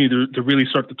opportunity to really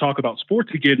start to talk about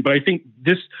sports again. But I think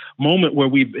this moment where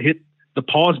we've hit the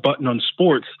pause button on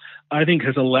sports, I think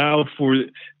has allowed for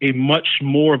a much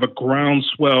more of a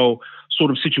groundswell sort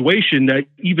of situation that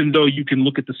even though you can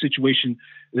look at the situation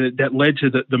that led to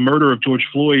the murder of George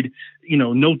Floyd,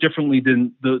 no differently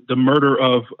than the murder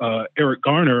of Eric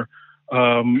Garner,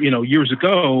 years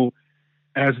ago,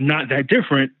 as not that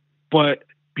different, but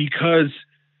because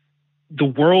the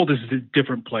world is a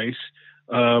different place,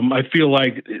 I feel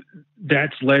like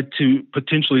that's led to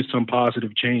potentially some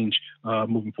positive change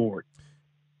moving forward.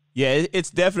 Yeah, it's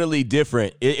definitely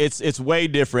different. It's way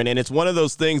different. And it's one of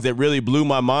those things that really blew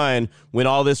my mind when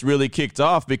all this really kicked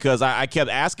off, because I kept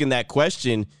asking that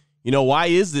question, why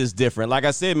is this different? Like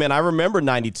I said, man, I remember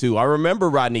 92. I remember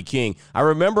Rodney King. I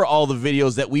remember all the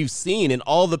videos that we've seen and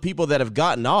all the people that have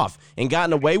gotten off and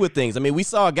gotten away with things. I mean, we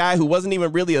saw a guy who wasn't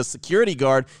even really a security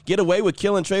guard get away with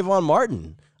killing Trayvon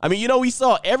Martin. I mean, we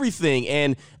saw everything,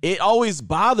 and it always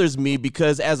bothers me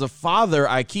because as a father,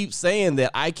 I keep saying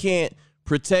that I can't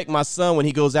protect my son when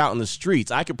he goes out in the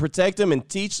streets. I can protect him and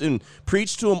teach and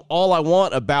preach to him all I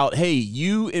want about, hey,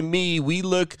 you and me, we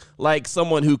look like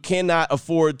someone who cannot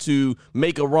afford to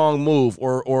make a wrong move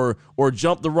or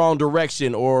jump the wrong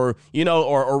direction or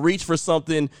reach for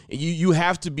something. You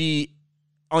have to be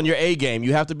on your A game.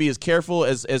 You have to be as careful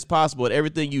as possible at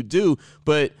everything you do.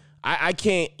 But I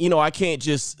can't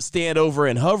just stand over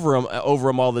and hover over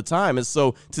them all the time. And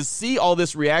so to see all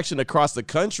this reaction across the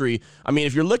country, I mean,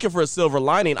 if you're looking for a silver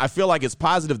lining, I feel like it's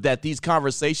positive that these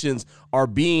conversations are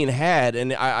being had.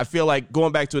 And I feel like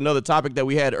going back to another topic that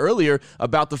we had earlier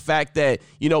about the fact that,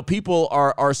 people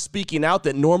are speaking out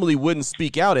that normally wouldn't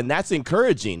speak out. And that's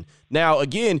encouraging. Now,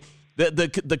 again,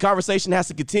 the conversation has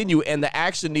to continue and the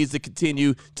action needs to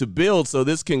continue to build so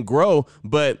this can grow.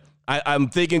 But I'm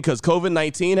thinking because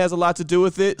COVID-19 has a lot to do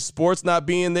with it, sports not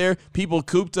being there, people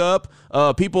cooped up,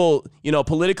 people,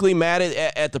 politically mad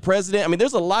at the president. I mean,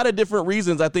 there's a lot of different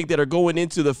reasons I think that are going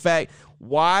into the fact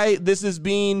why this is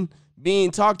being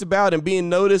talked about and being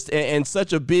noticed and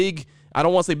such a big, I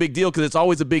don't want to say big deal because it's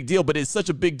always a big deal, but it's such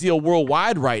a big deal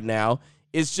worldwide right now.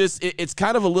 It's just, it's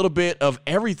kind of a little bit of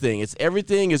everything.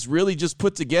 Everything is really just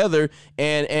put together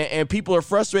and people are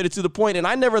frustrated to the point. And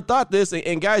I never thought this,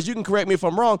 and guys, you can correct me if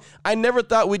I'm wrong. I never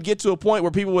thought we'd get to a point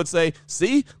where people would say,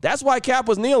 see, that's why Cap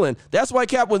was kneeling. That's why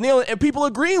Cap was kneeling. And people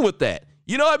agreeing with that.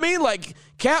 You know what I mean? Like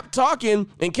Cap talking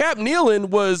and Cap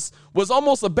kneeling was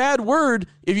almost a bad word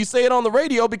if you say it on the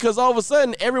radio, because all of a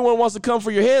sudden everyone wants to come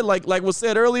for your head. Like was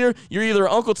said earlier, you're either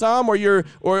Uncle Tom or you're a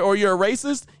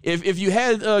racist. If you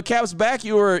had Cap's back,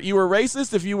 you were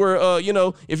racist. If you were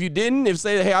if you didn't, if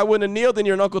say, hey, I wouldn't have kneeled, then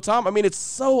you're an Uncle Tom. I mean, it's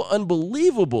so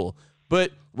unbelievable.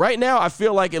 But right now, I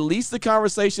feel like at least the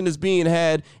conversation is being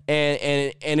had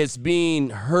and it's being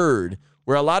heard.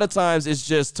 where a lot of times it's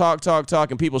just talk,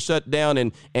 and people shut down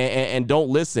and don't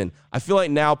listen. I feel like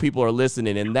now people are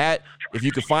listening, and that, if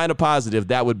you could find a positive,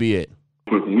 that would be it.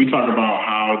 When we talk about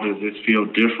how does this feel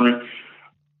different,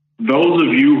 those of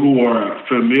you who are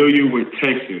familiar with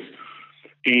Texas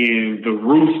and the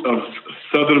roots of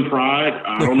Southern pride,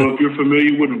 I don't know if you're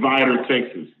familiar with Vidor,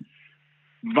 Texas.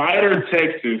 Vidor,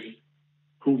 Texas,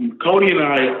 who Cody and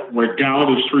I were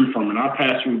down the street from, and I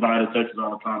pass through Vidor, Texas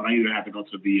all the time. I even have to go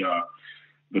to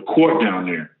the court down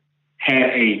there.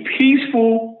 Had a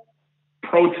peaceful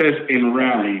protest and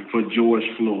rally for George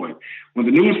Floyd. When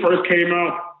the news first came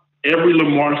out, every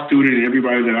Lamar student and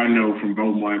everybody that I know from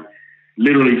Beaumont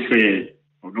literally said,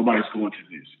 "Oh, nobody's going to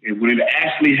this." And when it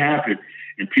actually happened,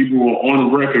 and people were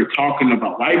on record talking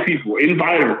about, white people in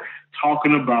Vidor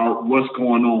talking about what's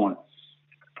going on,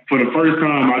 for the first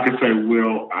time, I could say,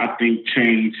 well, I think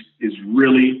change is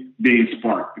really being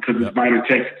sparked because it's Vidor,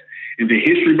 Texas. And the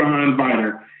history behind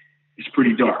Vidor is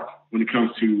pretty dark when it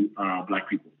comes to Black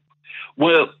people.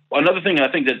 Well, another thing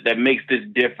I think that makes this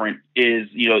different is,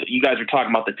 you guys are talking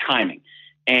about the timing.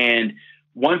 And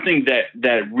one thing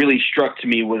that really struck to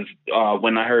me was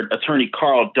when I heard attorney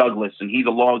Carl Douglas, and he's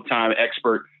a longtime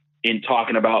expert in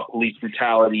talking about police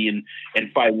brutality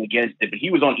and fighting against it. But he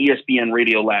was on ESPN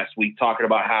radio last week talking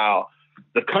about how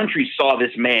the country saw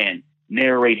this man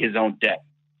narrate his own death.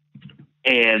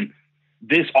 And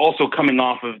this also coming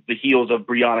off of the heels of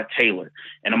Breonna Taylor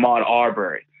and Ahmaud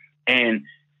Arbery. And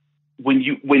when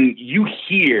you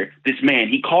hear this man,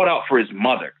 he called out for his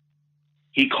mother.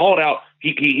 He called out,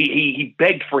 he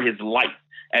begged for his life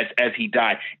as he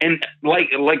died. And like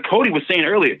Cody was saying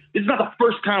earlier, this is not the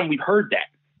first time we've heard that.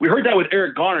 We heard that with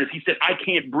Eric Garner. He said, "I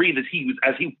can't breathe," as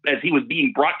he was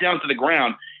being brought down to the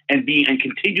ground and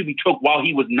continued to be choked while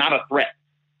he was not a threat.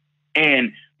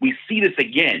 And we see this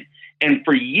again. And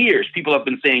for years, people have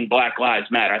been saying Black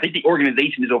Lives Matter. I think the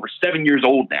organization is over 7 years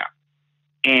old now.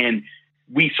 And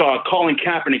we saw Colin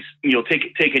Kaepernick,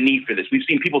 take a knee for this. We've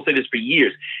seen people say this for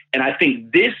years. And I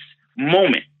think this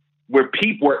moment where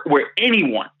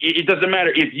anyone, it doesn't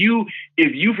matter if you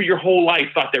for your whole life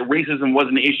thought that racism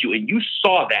wasn't an issue, and you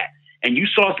saw that, and you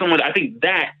saw someone, I think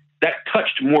that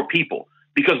touched more people,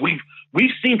 because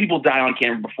we've seen people die on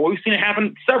camera before. We've seen it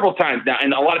happen several times now,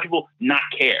 and a lot of people not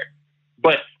care.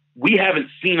 But we haven't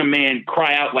seen a man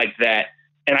cry out like that.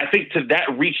 And I think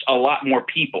that reached a lot more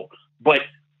people. But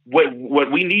what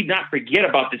we need not forget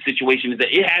about this situation is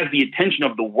that it has the attention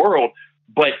of the world,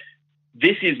 but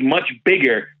this is much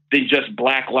bigger than just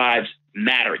Black Lives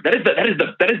Matter. That is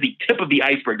the tip of the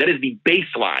iceberg. That is the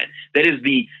baseline. That is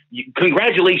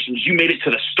congratulations, you made it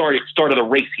to the start of the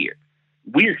race here.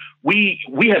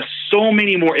 We have so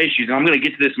many more issues, and I'm going to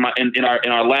get to this in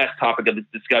our last topic of this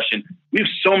discussion. We have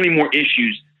so many more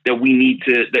issues that we need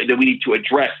to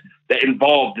address that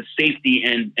involve the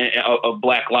safety of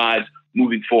Black lives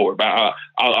moving forward. But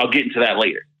I'll get into that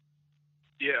later.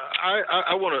 Yeah,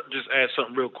 I want to just add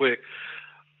something real quick.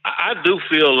 I do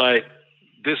feel like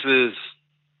this is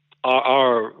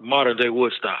our modern day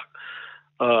Woodstock.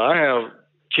 I have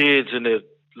kids in their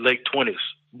late 20s,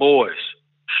 boys,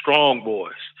 strong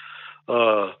boys,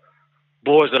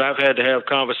 boys that I've had to have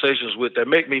conversations with that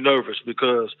make me nervous,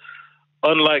 because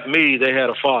unlike me, they had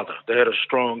a father, they had a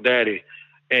strong daddy.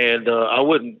 And I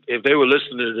wouldn't, if they were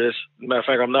listening to this, matter of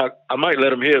fact, I might let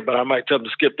them hear it, but I might tell them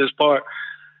to skip this part.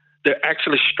 They're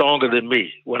actually stronger than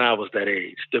me when I was that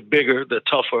age. They're bigger, they're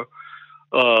tougher,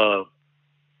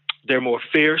 they're more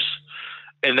fierce.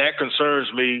 And that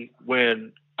concerns me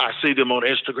when I see them on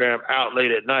Instagram out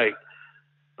late at night.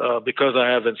 Because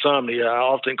I have insomnia, I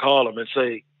often call them and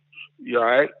say, "You all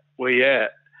right? Where you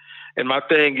at?" And my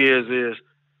thing is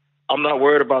I'm not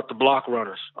worried about the block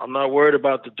runners. I'm not worried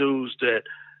about the dudes that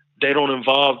they don't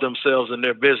involve themselves in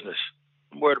their business.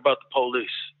 I'm worried about the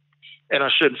police. And I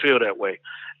shouldn't feel that way.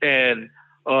 And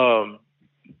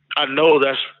I know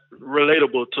that's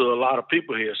relatable to a lot of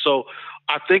people here. So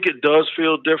I think it does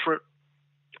feel different.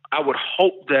 I would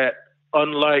hope that,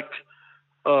 unlike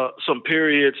some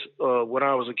periods when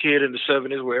I was a kid in the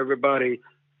 70s where everybody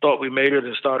thought we made it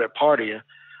and started partying,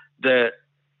 that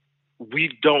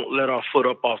we don't let our foot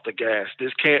up off the gas.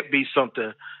 This can't be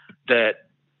something that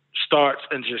starts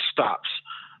and just stops,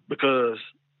 because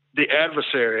the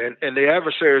adversary, and the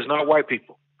adversary is not white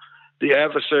people. The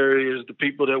adversary is the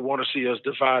people that want to see us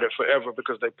divided forever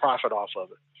because they profit off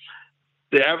of it.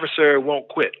 The adversary won't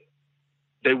quit.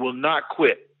 They will not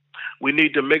quit. We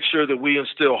need to make sure that we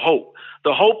instill hope.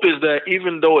 The hope is that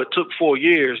even though it took 4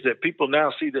 years, that people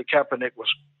now see that Kaepernick was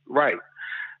right.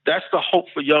 That's the hope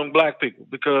for young Black people,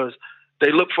 because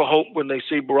they look for hope when they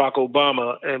see Barack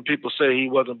Obama and people say he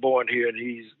wasn't born here and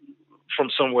he's from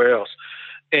somewhere else.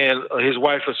 and his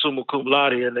wife is summa cum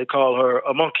laude, and they call her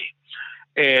a monkey.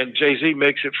 And Jay-Z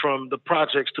makes it from the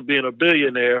projects to being a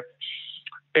billionaire,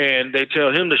 and they tell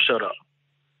him to shut up.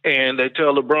 And they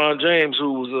tell LeBron James,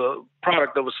 who was a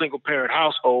product of a single-parent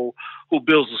household, who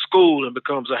builds a school and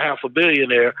becomes a $500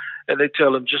 million, and they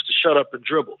tell him just to shut up and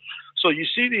dribble. So you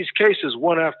see these cases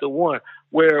one after one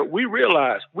where we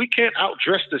realize we can't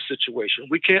outdress this situation.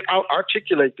 We can't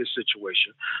out-articulate this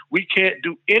situation. We can't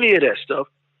do any of that stuff.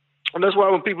 And that's why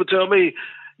when people tell me,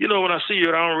 you know, when I see you,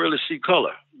 I don't really see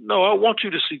color. No, I want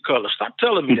you to see color. Stop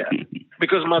telling me that.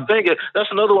 Because my thing is, that's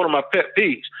another one of my pet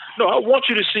peeves. No, I want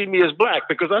you to see me as black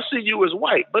because I see you as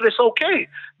white. But it's okay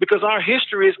because our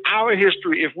history is our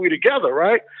history if we're together,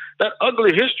 right? That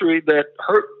ugly history that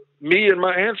hurt me and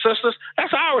my ancestors,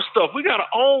 that's our stuff. We got to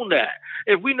own that.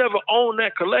 If we never own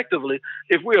that collectively,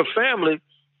 if we're a family,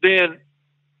 then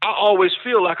I always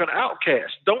feel like an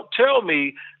outcast. Don't tell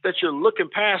me that you're looking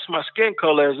past my skin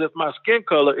color as if my skin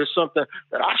color is something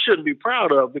that I shouldn't be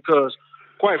proud of because,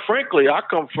 quite frankly, I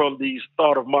come from the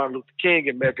thought of Martin Luther King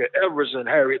and Medgar Evers and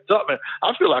Harriet Tubman.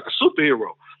 I feel like a superhero.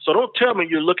 So don't tell me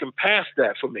you're looking past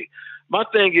that for me. My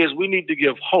thing is we need to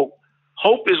give hope.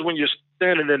 Hope is when you're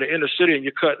standing in the inner city and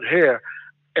you're cutting hair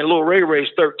and little Ray Ray's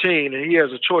 13 and he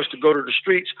has a choice to go to the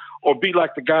streets or be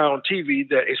like the guy on TV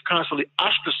that is constantly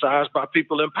ostracized by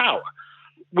people in power.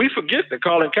 We forget that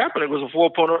Colin Kaepernick was a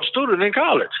 4.0 student in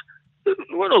college.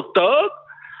 We're no thug.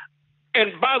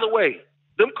 And by the way,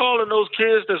 them calling those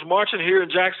kids that's marching here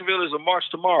in Jacksonville is a march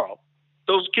tomorrow.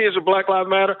 Those kids are Black Lives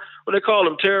Matter. When they call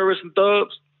them terrorists and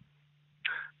thugs,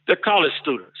 they're college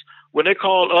students. When they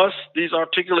call us, these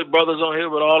articulate brothers on here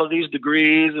with all of these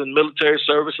degrees and military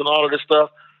service and all of this stuff,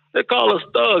 they call us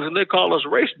thugs and they call us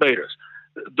race baiters.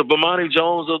 The Bomani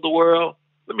Jones of the world,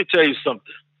 let me tell you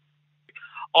something.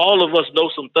 All of us know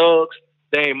some thugs,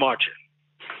 they ain't marching.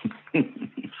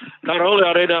 Not only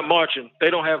are they not marching, they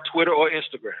don't have Twitter or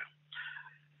Instagram.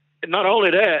 And not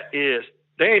only that is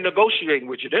they ain't negotiating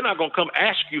with you. They're not going to come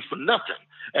ask you for nothing.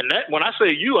 And that when I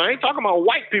say you, I ain't talking about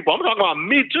white people. I'm talking about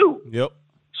me too. Yep.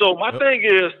 So my thing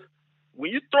is, when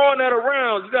you're throwing that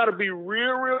around, you got to be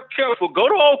real, real careful. Go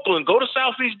to Oakland, go to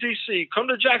Southeast D.C., come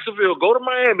to Jacksonville, go to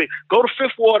Miami, go to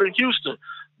Fifth Ward in Houston,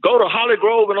 go to Holly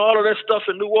Grove and all of that stuff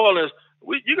in New Orleans.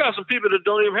 You got some people that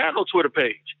don't even have no Twitter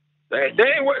page. They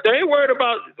ain't worried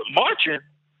about marching,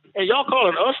 and y'all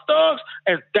calling us thugs,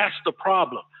 and that's the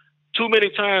problem. Too many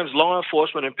times law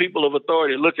enforcement and people of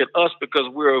authority look at us because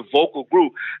we're a vocal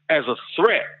group as a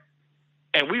threat.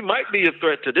 And we might be a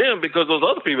threat to them because those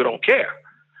other people don't care.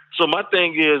 So my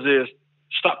thing is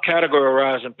stop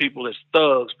categorizing people as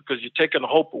thugs because you're taking the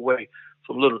hope away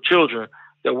from little children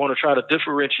that want to try to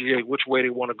differentiate which way they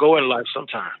want to go in life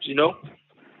sometimes, you know?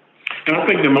 And I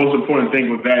think the most important thing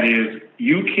with that is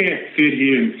you can't sit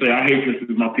here and say, I hate this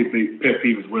is my pet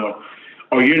peeve as well,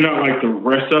 or you're not like the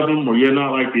rest of them, or you're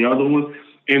not like the other ones.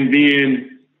 And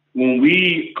then when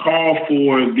we call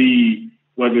for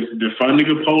whether it's defunding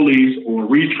of police or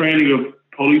retraining of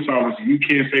police officers, you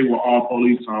can't say, well, all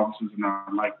police officers are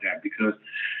not like that. Because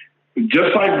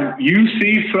just like you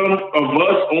see some of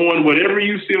us on whatever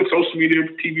you see on social media,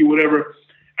 TV, whatever,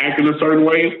 acting a certain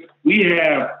way, we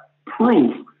have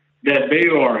proof that they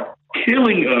are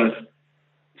killing us,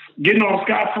 getting off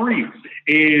scot-free.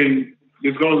 And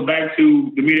this goes back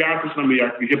to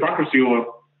the hypocrisy,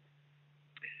 or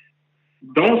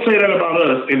don't say that about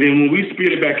us. And then when we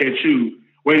spit it back at you,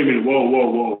 wait a minute,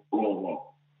 whoa.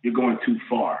 You're going too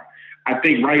far. I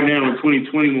think right now in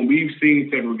 2020, when we've seen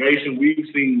segregation, we've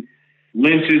seen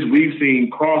lynches, we've seen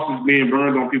crosses being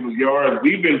burned on people's yards,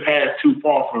 we've been past too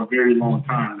far for a very long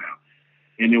time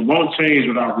now. And it won't change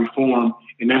without reform,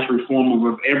 and that's reform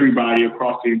of everybody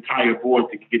across the entire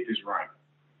board to get this right.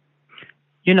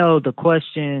 You know, the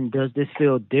question, does this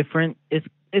feel different? It's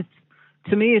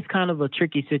to me, it's kind of a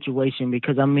tricky situation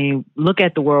because, I mean, look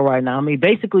at the world right now. I mean,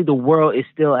 basically the world is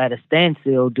still at a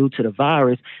standstill due to the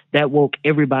virus that woke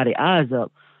everybody's eyes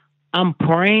up. I'm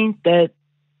praying that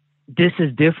this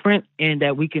is different and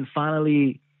that we can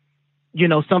finally, you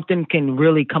know, something can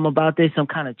really come about this, some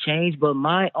kind of change. But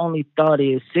my only thought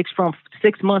is 6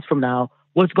 months from now,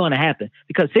 what's going to happen?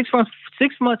 Because 6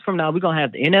 months from now, we're going to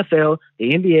have the NFL,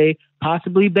 the NBA,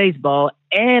 possibly baseball,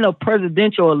 and a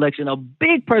presidential election, a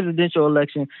big presidential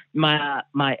election, my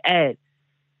ad.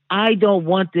 I don't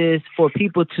want this for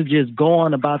people to just go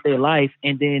on about their life,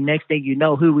 and then next thing you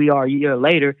know, who we are a year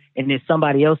later, and there's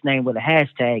somebody else named with a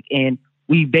hashtag, and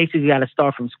we basically got to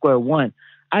start from square one.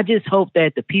 I just hope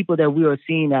that the people that we are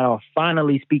seeing that are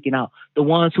finally speaking out, the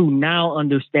ones who now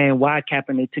understand why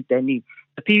Kaepernick took that knee,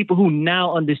 the people who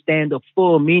now understand the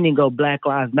full meaning of Black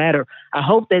Lives Matter, I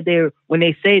hope that when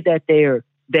they say that they're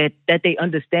that they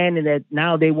understand and that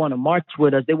now they want to march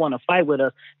with us, they want to fight with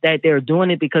us, that they're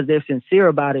doing it because they're sincere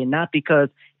about it, not because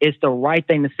it's the right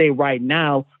thing to say right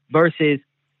now, versus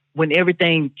when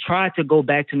everything tried to go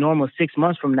back to normal 6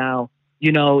 months from now,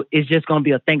 you know, it's just going to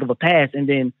be a thing of a past. And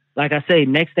then, like I say,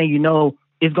 next thing you know,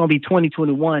 it's going to be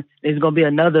 2021. There's going to be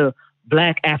another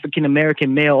Black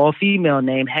African-American male or female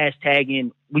name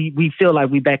hashtagging. We feel like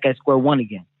we back at square one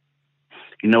again.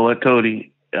 You know what,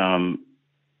 Cody?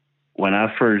 When I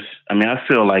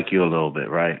feel like you a little bit,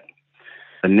 right?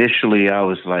 Initially, I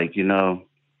was like, you know,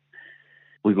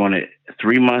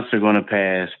 3 months are going to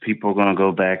pass. People are going to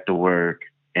go back to work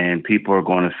and people are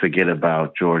going to forget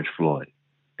about George Floyd.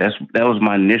 That was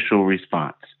my initial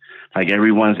response. Like,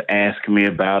 everyone's asking me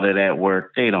about it at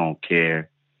work. They don't care.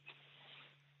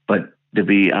 But to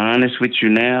be honest with you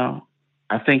now,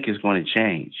 I think it's going to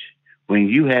change. When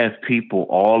you have people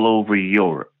all over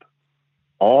Europe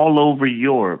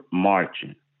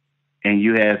marching, and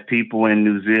you have people in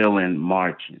New Zealand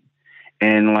marching,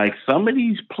 and like some of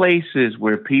these places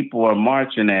where people are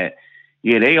marching at,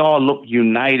 yeah, they all look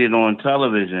united on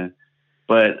television,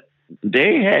 but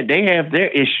they have their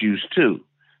issues too.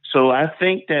 So I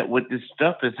think that what this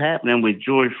stuff is happening with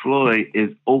George Floyd is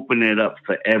opening it up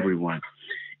for everyone.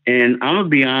 And I'm going to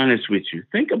be honest with you.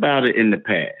 Think about it in the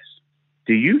past.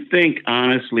 Do you think,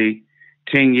 honestly,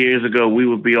 10 years ago, we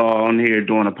would be all on here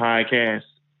doing a podcast?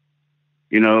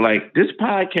 You know, like, this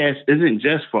podcast isn't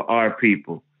just for our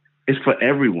people. It's for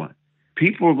everyone.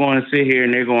 People are going to sit here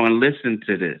and they're going to listen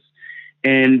to this.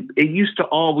 And it used to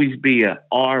always be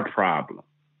our problem.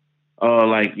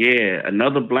 Like, yeah,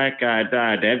 another Black guy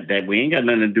died. That we ain't got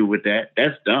nothing to do with that.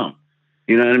 That's dumb.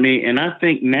 You know what I mean? And I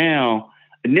think now,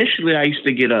 initially I used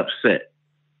to get upset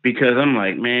because I'm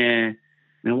like, man,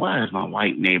 why is my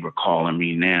white neighbor calling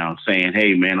me now saying,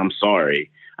 hey, man, I'm sorry?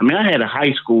 I mean, I had a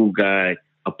high school guy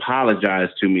apologize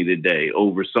to me today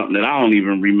over something that I don't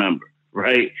even remember,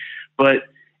 right? But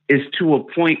it's to a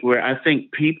point where I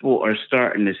think people are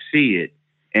starting to see it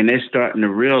and they're starting to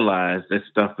realize that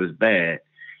stuff is bad.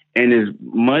 And as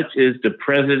much as the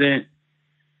president,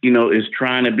 you know, is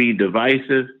trying to be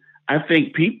divisive, I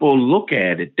think people look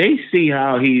at it. They see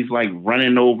how he's like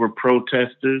running over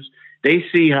protesters. They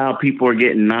see how people are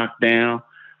getting knocked down.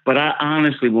 But I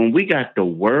honestly, when we got the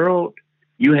world,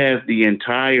 you have the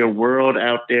entire world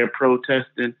out there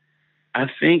protesting. I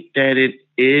think that it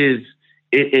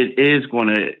is going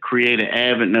to create an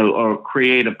avenue or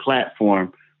create a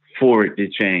platform for it to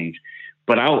change.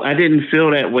 But I didn't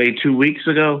feel that way 2 weeks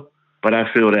ago, but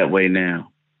I feel that way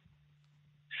now.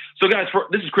 So, guys,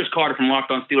 this is Chris Carter from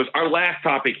Locked On Steelers. Our last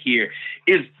topic here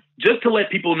is just to let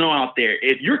people know out there,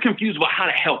 if you're confused about how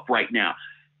to help right now,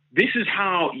 this is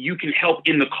how you can help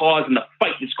in the cause and the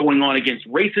fight that's going on against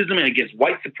racism and against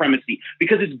white supremacy,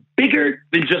 because it's bigger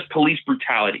than just police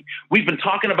brutality. We've been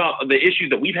talking about the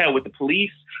issues that we've had with the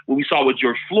police, what we saw with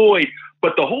George Floyd,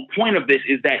 but the whole point of this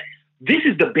is that this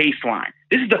is the baseline.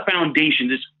 This is the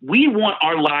foundation. We want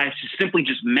our lives to simply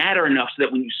just matter enough so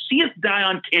that when you see us die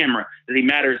on camera, that they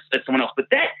matter as someone else. But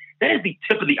that is the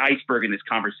tip of the iceberg in this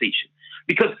conversation,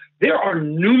 because there are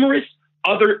numerous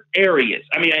other areas.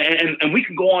 I mean, and we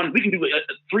can go on, we can do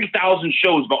 3,000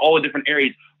 shows about all the different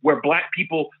areas where Black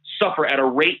people suffer at a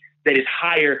rate that is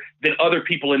higher than other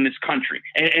people in this country.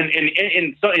 And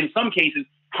in some cases,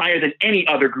 higher than any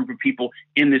other group of people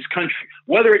in this country,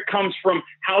 whether it comes from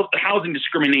housing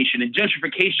discrimination and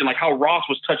gentrification, like how Ross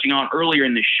was touching on earlier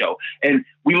in this show. And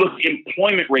we look at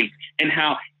employment rates and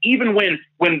how even when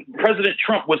President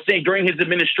Trump was saying during his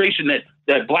administration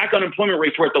that Black unemployment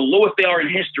rates were at the lowest they are in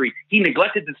history, he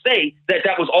neglected to say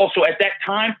that was also at that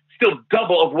time still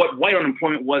double of what white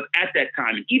unemployment was at that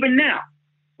time. And even now,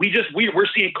 we're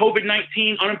seeing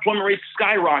COVID-19 unemployment rates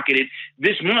skyrocketed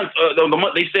this month.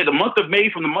 They said the month of May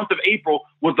from the month of April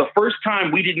was the first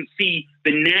time we didn't see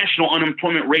the national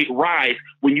unemployment rate rise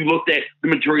when you looked at the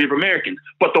majority of Americans.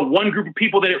 But the one group of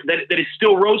people that it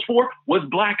still rose for was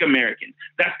Black Americans.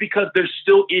 That's because there's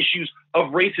still issues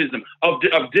of racism, of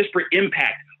disparate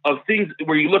impact, of things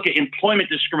where you look at employment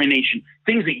discrimination,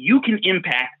 things that you can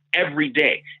impact every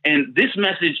day. And this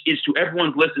message is to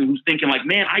everyone listening who's thinking like,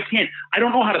 man, I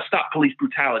don't know how to stop police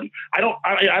brutality. I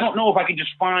don't know if I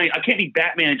can't be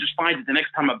Batman and just find it the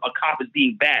next time a cop is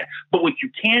being bad. But what you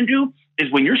can do is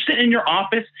when you're sitting in your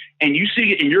office and you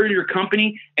see it and you're in your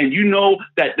company and you know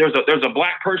that there's a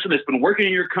Black person that's been working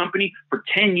in your company for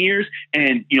 10 years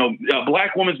and, you know, a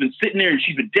Black woman's been sitting there and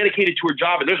she's been dedicated to her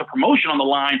job and there's a promotion on the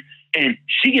line, and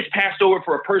she gets passed over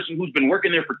for a person who's been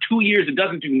working there for 2 years and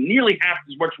doesn't do nearly half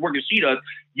as much work as she does,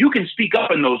 you can speak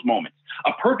up in those moments.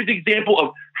 A perfect example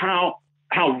of how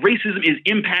how racism is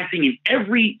impacting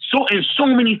in so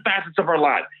many facets of our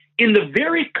lives. In the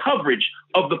very coverage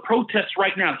of the protests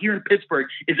right now here in Pittsburgh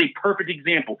is a perfect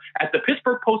example. At the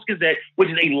Pittsburgh Post-Gazette, which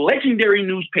is a legendary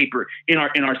newspaper in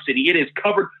our city, it has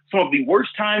covered some of the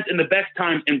worst times and the best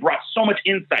times and brought so much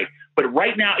insight. But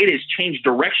right now it has changed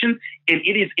direction, and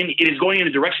it is going in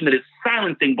a direction that is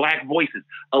silencing Black voices.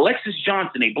 Alexis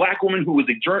Johnson, a Black woman who is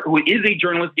a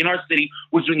journalist in our city,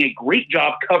 was doing a great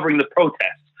job covering the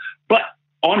protests. But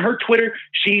on her Twitter,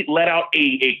 she let out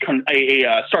a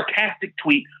sarcastic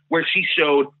tweet where she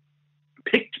showed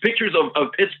pictures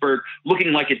of Pittsburgh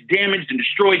looking like it's damaged and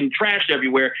destroyed and trashed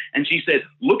everywhere. And she said,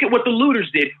 look at what the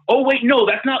looters did. Oh, wait, no,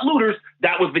 that's not looters.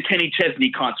 That was the Kenny Chesney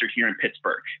concert here in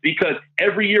Pittsburgh. Because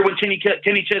every year when Kenny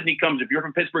Chesney comes, if you're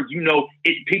from Pittsburgh, you know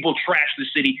people trash the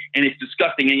city and it's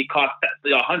disgusting and it costs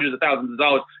hundreds of thousands of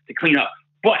dollars to clean up.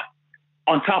 But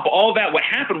on top of all that, what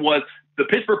happened was the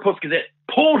Pittsburgh Post-Gazette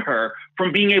pulled her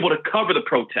from being able to cover the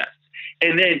protests.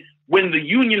 And then when the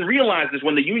union realized this,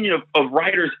 when the union of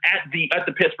writers at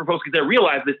the Pittsburgh Post-Gazette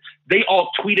realized this, they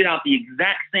all tweeted out the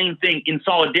exact same thing in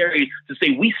solidarity to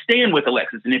say, we stand with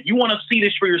Alexis. And if you want to see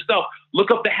this for yourself, look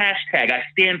up the hashtag, I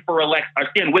stand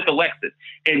with Alexis.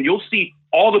 And you'll see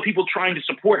all the people trying to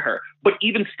support her. But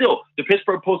even still, the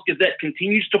Pittsburgh Post-Gazette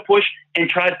continues to push and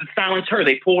tries to silence her.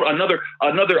 They pulled another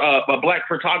Black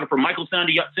photographer, Michael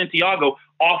Santiago,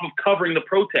 off of covering the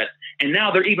protest. And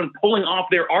now they're even pulling off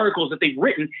their articles that they've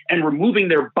written and removing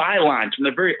their bylines from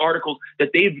the very articles that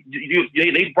they've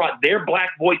brought their Black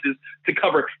voices to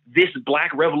cover this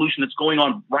Black revolution that's going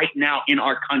on right now in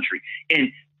our country.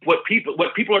 And what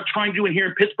people are trying to do in here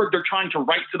in Pittsburgh, they're trying to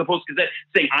write to the Post-Gazette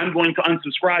saying, I'm going to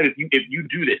unsubscribe if you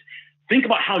do this. Think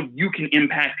about how you can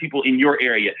impact people in your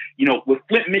area. You know, with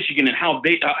Flint, Michigan, and how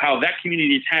that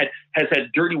community has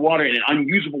had dirty water and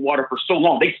unusable water for so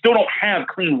long. They still don't have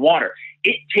clean water.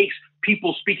 It takes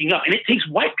people speaking up, and it takes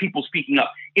white people speaking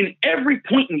up. In every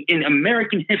point in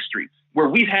American history where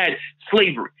we've had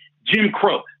slavery, Jim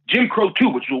Crow 2,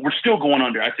 which we're still going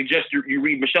under. I suggest you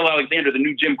read Michelle Alexander, The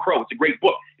New Jim Crow. It's a great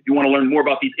book if you want to learn more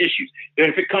about these issues. And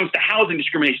if it comes to housing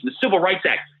discrimination, the Civil Rights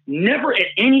Act, never at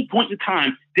any point in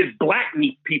time did Black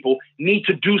people need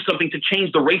to do something to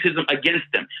change the racism against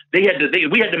them. We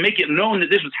had to make it known that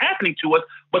this was happening to us.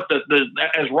 But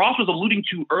as Ross was alluding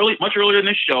to much earlier in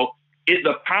this show,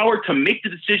 the power to make the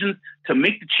decisions, to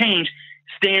make the change,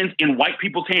 stands in white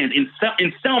people's hands.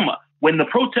 In Selma, when the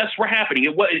protests were happening,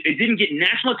 it didn't get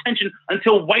national attention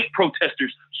until white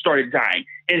protesters started dying.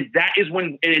 And that is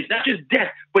when, and it's not just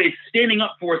death, but it's standing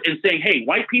up for us and saying, hey,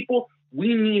 white people,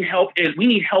 we need help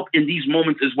in these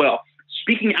moments as well.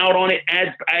 Speaking out on it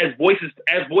as voices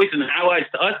and allies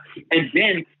to us, and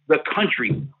then the country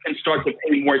can start to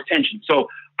pay more attention. So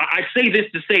I say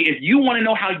this to say, if you want to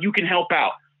know how you can help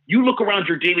out, you look around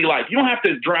your daily life. You don't have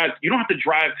to drive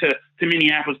to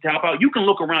Minneapolis to help out. You can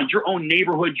look around your own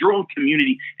neighborhood, your own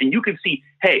community, and you can see,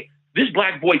 hey, this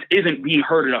Black voice isn't being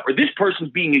heard enough, or this person's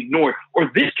being ignored,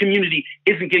 or this community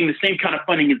isn't getting the same kind of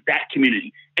funding as that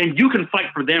community. And you can fight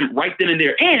for them right then and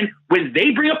there. And when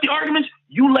they bring up the arguments,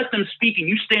 you let them speak and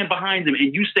you stand behind them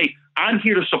and you say, I'm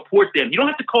here to support them. You don't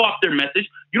have to call off their message.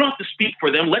 You don't have to speak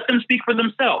for them. Let them speak for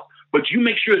themselves. But you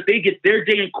make sure that they get their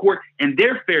day in court and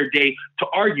their fair day to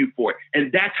argue for it.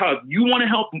 And that's how, if you want to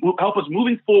help us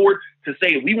moving forward to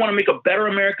say, if we want to make a better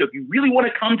America, if you really want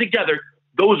to come together,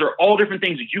 those are all different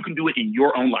things that you can do it in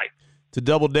your own life. To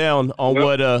double down on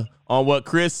what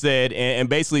Chris said and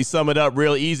basically sum it up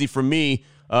real easy for me,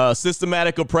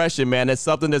 systematic oppression, man. That's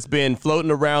something that's been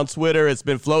floating around Twitter. It's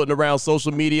been floating around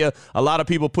social media. A lot of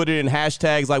people put it in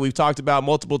hashtags like we've talked about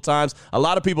multiple times. A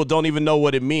lot of people don't even know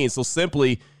what it means. So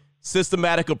simply,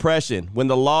 systematic oppression, when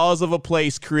the laws of a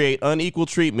place create unequal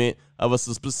treatment of a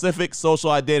specific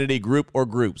social identity group or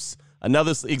groups.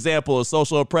 Another example of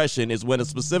social oppression is when a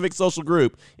specific social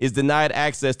group is denied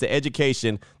access to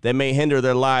education that may hinder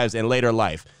their lives in later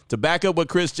life. To back up what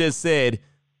Chris just said,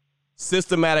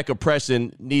 systematic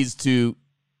oppression needs to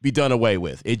be done away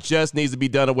with. It just needs to be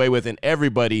done away with, and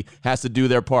everybody has to do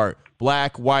their part.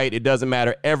 Black, white, it doesn't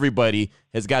matter. Everybody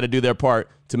has got to do their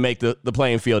part to make the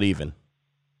playing field even.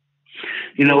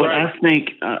 You know what? I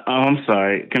think. I'm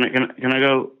sorry. Can I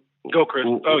go? Go, Chris.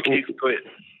 Oh, Keith, go ahead.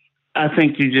 I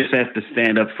think you just have to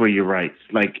stand up for your rights,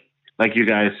 like you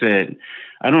guys said.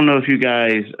 I don't know if you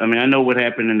guys. I mean, I know what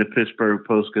happened in the Pittsburgh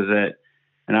Post-Gazette,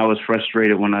 and I was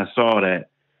frustrated when I saw that.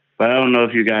 But I don't know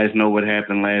if you guys know what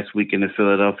happened last week in the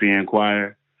Philadelphia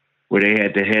Inquirer, where they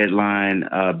had the headline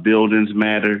 "Buildings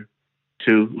Matter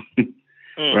Too,"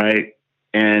 right?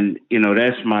 And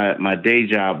that's my day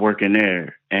job working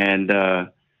there. And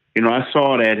I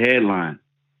saw that headline,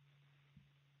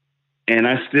 And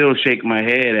I still shake my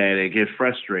head at it, get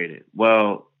frustrated.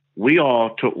 Well, we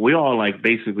all like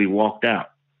basically walked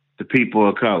out, the people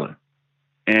of color,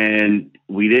 and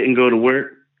we didn't go to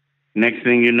work. Next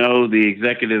thing you know, the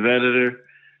executive editor,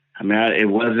 it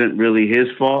wasn't really his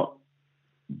fault,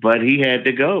 but he had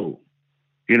to go.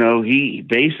 He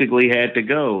basically had to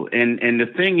go. And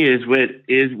the thing is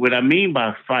what I mean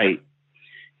by fight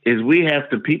is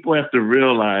people have to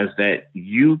realize that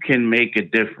you can make a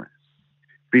difference.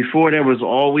 Before, there was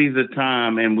always a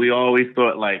time, and we always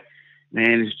thought like,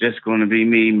 man, it's just going to be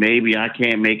me. Maybe I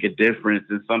can't make a difference.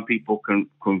 And some people can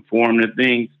conform to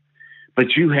things,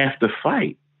 but you have to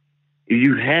fight.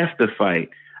 You have to fight.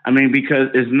 Because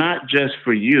it's not just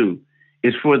for you.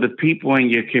 It's for the people in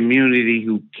your community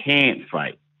who can't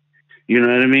fight. You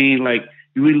know what I mean? Like,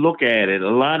 we look at it. A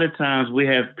lot of times we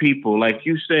have people, like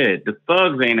you said, the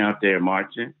thugs ain't out there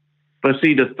marching. But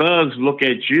see, the thugs look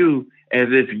at you as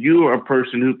if you are a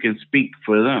person who can speak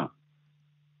for them,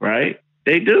 right?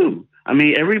 They do.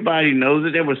 Everybody knows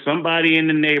that there was somebody in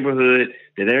the neighborhood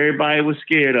that everybody was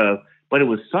scared of, but it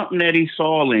was something that he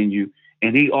saw in you,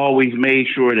 and he always made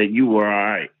sure that you were all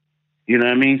right. You know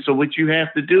what I mean? So what you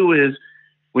have to do is,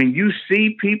 when you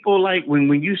see people like,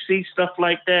 when you see stuff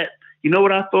like that, you know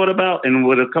what I thought about, and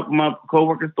what a couple of my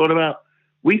coworkers thought about?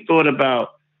 We thought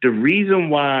about the reason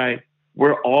why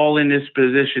we're all in this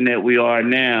position that we are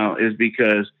now is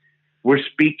because we're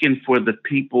speaking for the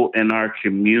people in our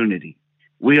community.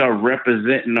 We are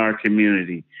representing our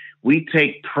community. We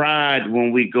take pride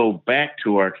when we go back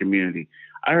to our community.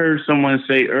 I heard someone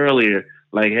say earlier,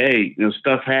 like, hey,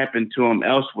 stuff happened to them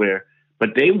elsewhere,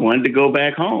 but they wanted to go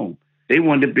back home. They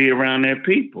wanted to be around their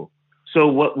people. So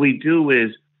what we do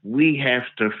is we have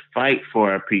to fight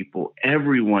for our people.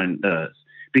 Everyone does,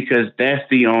 because that's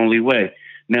the only way.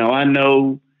 Now, I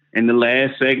know in the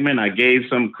last segment, I gave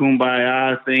some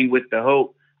kumbaya thing with the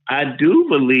hope. I do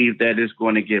believe that it's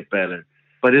going to get better,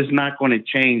 but it's not going to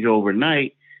change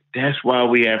overnight. That's why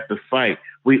we have to fight.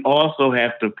 We also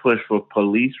have to push for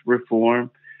police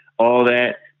reform, all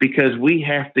that, because we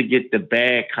have to get the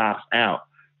bad cops out.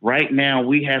 Right now,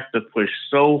 we have to push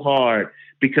so hard,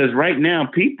 because right now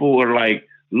people are like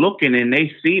looking and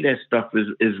they see that stuff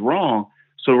is wrong.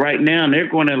 So right now they're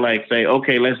going to like say,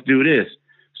 okay, let's do this.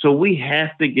 So we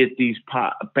have to get these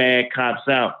bad cops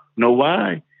out. Know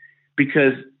why?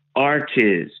 Because our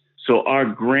kids, so our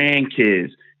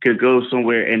grandkids could go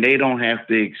somewhere and they don't have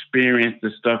to experience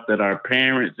the stuff that our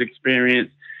parents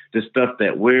experience, the stuff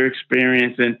that we're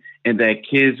experiencing, and that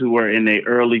kids who are in their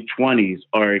early 20s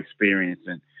are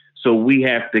experiencing. So we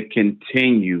have to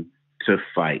continue to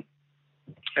fight.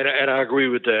 And I agree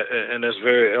with that, and that's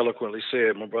very eloquently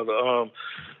said, my brother.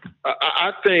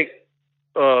 I think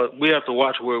we have to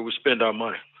watch where we spend our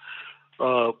money.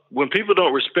 When people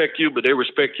don't respect you, but they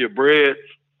respect your bread,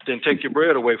 then take your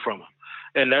bread away from them.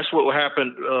 And that's what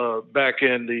happened back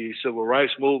in the civil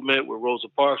rights movement with Rosa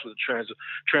Parks, with the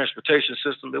transportation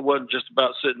system. It wasn't just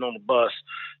about sitting on the bus,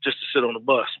 just to sit on the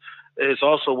bus. It's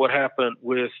also what happened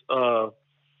with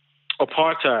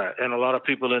apartheid and a lot of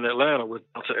people in Atlanta with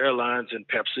Delta Airlines and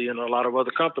Pepsi and a lot of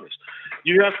other companies.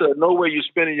 You have to know where you're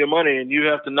spending your money, and you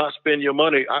have to not spend your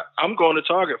money. I'm going to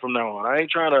Target from now on. I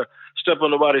ain't trying to step on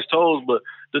nobody's toes, but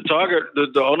the Target,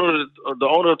 the owner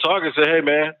of Target said, hey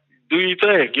man, do your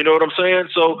thing. You know what I'm saying?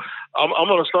 So I'm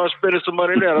going to start spending some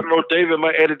money there. I don't know if David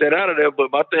might edit that out of there,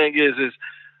 but my thing is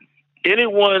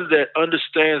anyone that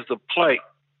understands the plight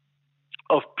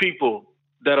of people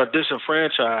that are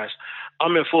disenfranchised,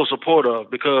 I'm in full support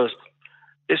of, because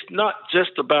it's not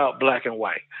just about black and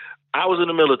white. I was in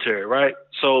the military, right?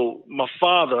 So my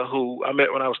father, who I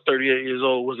met when I was 38 years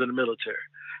old, was in the military.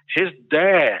 His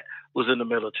dad was in the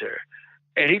military.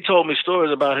 And he told me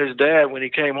stories about his dad when he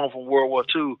came home from World War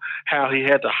II, how he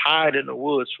had to hide in the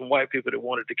woods from white people that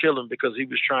wanted to kill him because he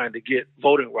was trying to get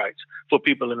voting rights for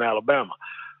people in Alabama.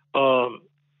 I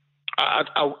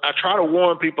try to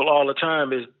warn people all the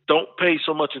time is don't pay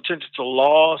so much attention to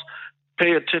laws.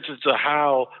 Pay attention to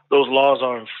how those laws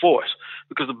are enforced,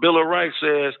 because the Bill of Rights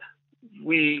says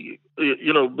we,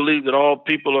 believe that all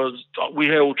people we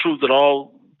hold truth that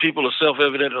all people are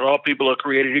self-evident and all people are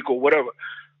created equal, whatever.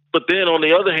 But then on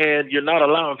the other hand, you're not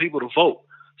allowing people to vote.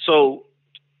 So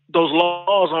those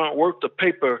laws aren't worth the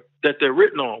paper that they're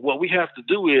written on. What we have to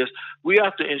do is we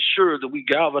have to ensure that we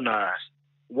galvanize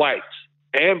whites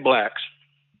and blacks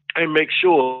and make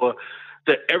sure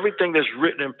that everything that's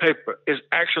written in paper is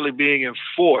actually being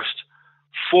enforced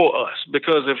for us.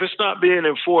 Because if it's not being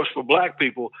enforced for black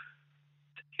people,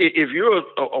 if you're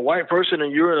a white person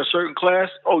and you're in a certain class,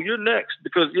 oh, you're next.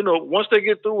 Because, once they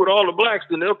get through with all the blacks,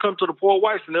 then they'll come to the poor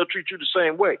whites and they'll treat you the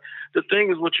same way. The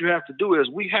thing is, what you have to do is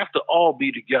we have to all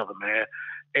be together, man.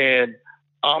 And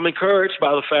I'm encouraged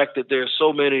by the fact that there's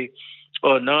so many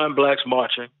non-blacks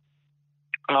marching.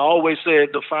 I always said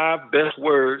the 5 best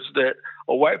words that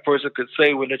a white person could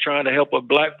say when they're trying to help a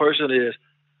black person is,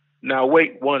 now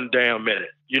wait one damn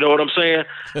minute. You know what I'm saying?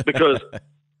 Because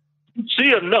you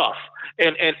see enough.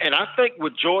 And I think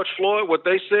with George Floyd, what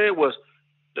they said was,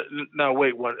 now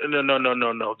wait one,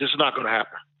 no, this is not going to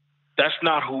happen. That's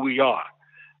not who we are.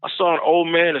 I saw an old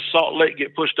man in Salt Lake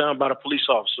get pushed down by the police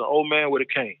officer, an old man with a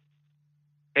cane.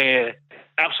 And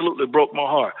absolutely broke my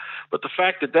heart. But the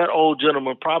fact that that old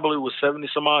gentleman probably was 70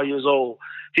 some odd years old,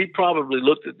 he probably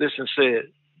looked at this and said,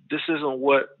 this isn't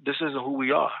who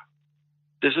we are.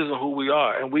 This isn't who we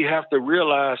are. And we have to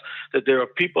realize that there are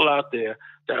people out there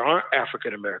that aren't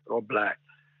African American or black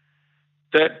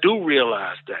that do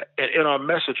realize that. And in our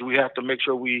message, we have to make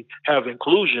sure we have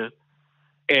inclusion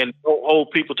and don't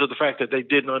hold people to the fact that they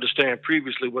didn't understand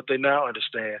previously what they now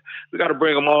understand. We got to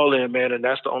bring them all in, man, and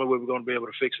that's the only way we're going to be able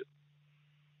to fix it.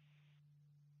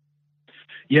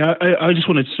 Yeah, I just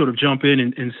want to sort of jump in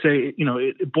and say,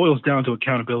 it boils down to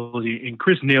accountability. And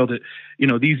Chris nailed it.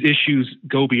 These issues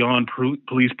go beyond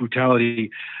police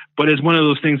brutality. But it's one of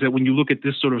those things that when you look at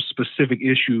this sort of specific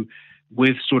issue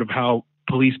with sort of how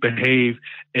police behave,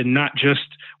 and not just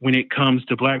when it comes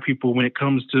to black people, when it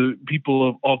comes to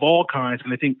people of all kinds.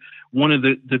 And I think one of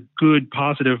the good,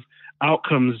 positive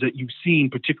outcomes that you've seen,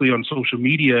 particularly on social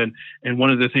media, and one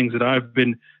of the things that I've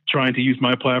been trying to use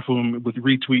my platform with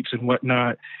retweets and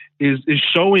whatnot is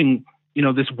showing,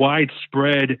 this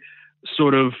widespread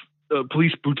sort of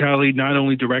police brutality, not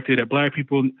only directed at black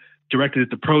people, directed at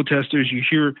the protesters. You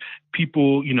hear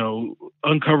people,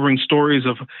 uncovering stories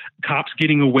of cops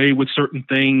getting away with certain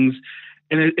things.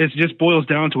 And it just boils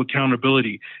down to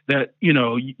accountability that,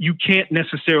 you can't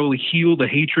necessarily heal the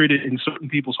hatred in certain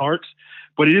people's hearts.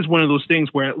 But it is one of those things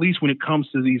where, at least when it comes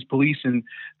to these police and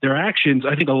their actions,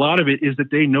 I think a lot of it is that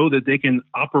they know that they can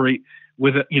operate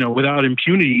without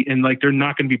impunity, and like they're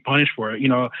not going to be punished for it.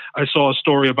 I saw a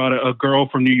story about a girl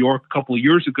from New York a couple of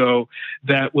years ago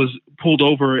that was pulled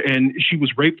over and she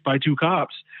was raped by 2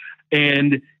 cops.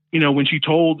 And when she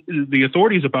told the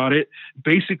authorities about it,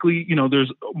 basically,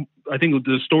 I think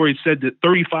the story said that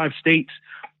 35 states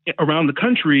around the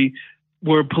country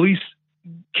where police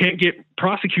can't get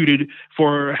prosecuted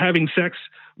for having sex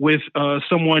with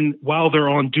someone while they're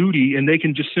on duty, and they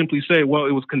can just simply say, well,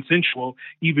 it was consensual,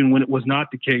 even when it was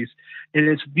not the case. And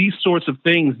it's these sorts of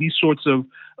things, these sorts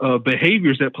of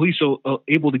behaviors that police are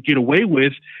able to get away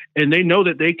with, and they know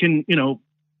that they can,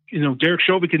 Derek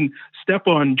Chauvin can step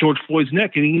on George Floyd's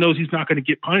neck, and he knows he's not going to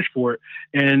get punished for it.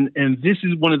 And this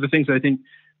is one of the things I think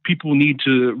people need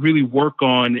to really work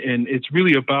on, and it's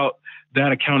really about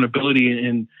that accountability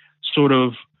and sort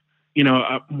of,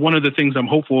 one of the things I'm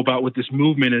hopeful about with this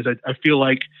movement is I feel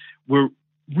like we're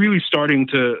really starting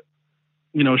to,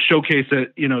 showcase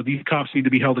that, these cops need to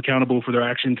be held accountable for their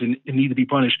actions and need to be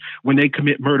punished. When they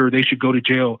commit murder, they should go to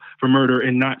jail for murder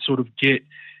and not sort of get,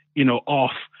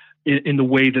 off in the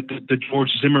way that the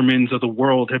George Zimmermans of the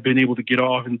world have been able to get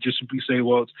off and just simply say,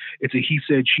 well, it's a he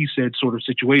said, she said sort of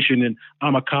situation, and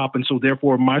I'm a cop, and so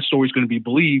therefore my story is going to be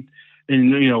believed.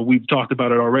 And, we've talked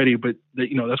about it already, but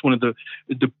that's one of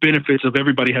the benefits of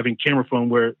everybody having camera phone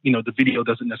where, the video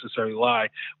doesn't necessarily lie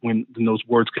when those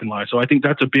words can lie. So I think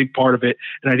that's a big part of it.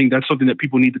 And I think that's something that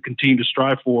people need to continue to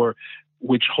strive for,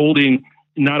 which holding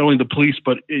not only the police,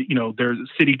 but, their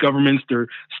city governments, their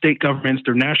state governments,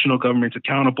 their national governments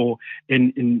accountable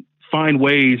and find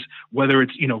ways, whether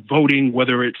it's, voting,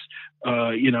 whether it's,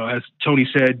 as Tony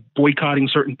said, boycotting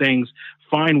certain things,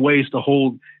 find ways to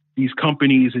hold these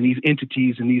companies and these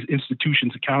entities and these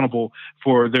institutions accountable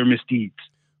for their misdeeds.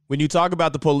 When you talk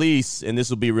about the police, and this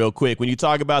will be real quick, when you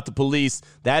talk about the police,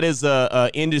 that is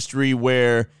a industry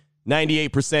where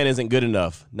 98% isn't good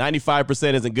enough.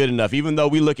 95% isn't good enough. Even though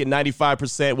we look at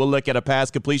 95%, we'll look at a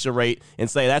pass completion rate and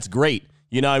say that's great.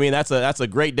 You know what I mean? That's a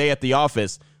great day at the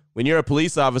office. When you're a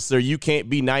police officer, you can't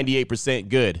be 98%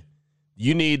 good.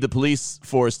 You need the police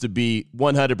force to be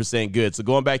 100% good. So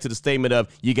going back to the statement of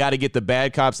you got to get the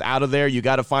bad cops out of there. You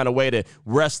got to find a way to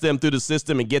wrest them through the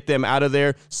system and get them out of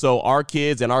there so our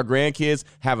kids and our grandkids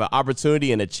have an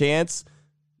opportunity and a chance.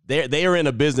 They are in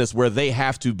a business where they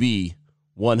have to be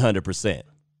 100%.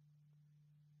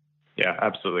 Yeah,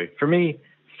 absolutely. For me,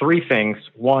 3 things.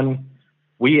 1,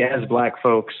 we as Black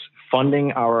folks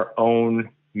funding our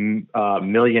own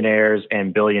millionaires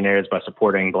and billionaires by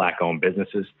supporting Black-owned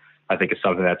businesses. I think is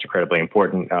something that's incredibly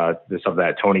important. There's something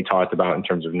that Tony talked about in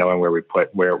terms of knowing where we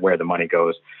put where the money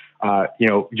goes.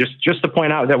 Just to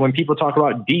point out that when people talk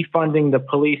about defunding the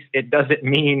police, it doesn't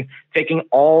mean taking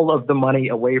all of the money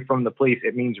away from the police.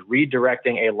 It means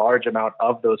redirecting a large amount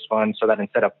of those funds so that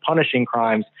instead of punishing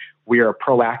crimes, we are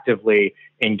proactively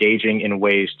engaging in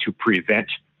ways to prevent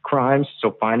crimes.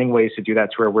 So finding ways to do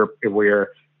that to where we're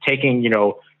taking,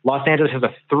 Los Angeles has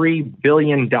a $3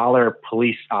 billion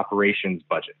police operations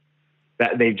budget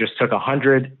that they just took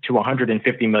 $100 to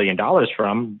 $150 million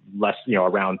from, less,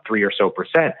 around 3% or so,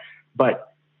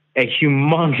 but a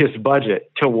humongous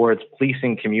budget towards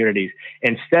policing communities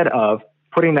instead of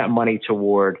putting that money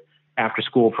toward after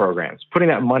school programs, putting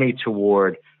that money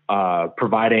toward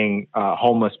providing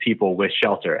homeless people with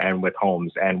shelter and with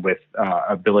homes and with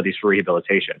abilities for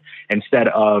rehabilitation, instead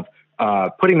of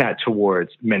putting that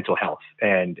towards mental health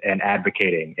and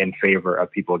advocating in favor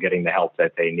of people getting the help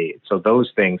that they need. So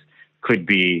those things could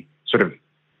be sort of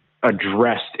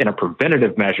addressed in a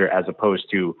preventative measure as opposed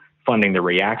to funding the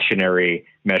reactionary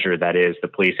measure that is the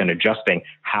police and adjusting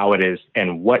how it is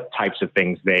and what types of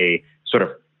things they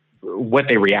what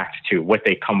they react to, what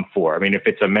they come for. I mean, if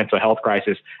it's a mental health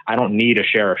crisis, I don't need a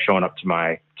sheriff showing up to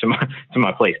my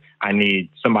place. I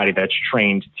need somebody that's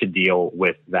trained to deal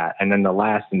with that. And then the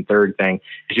last and third thing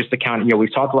is just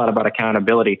we've talked a lot about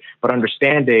accountability, but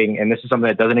understanding, and this is something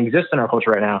that doesn't exist in our culture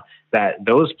right now, that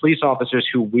those police officers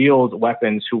who wield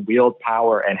weapons, who wield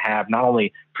power and have not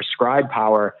only prescribed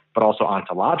power, but also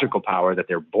ontological power that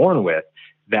they're born with,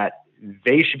 that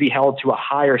they should be held to a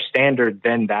higher standard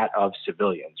than that of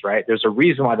civilians, right? There's a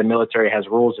reason why the military has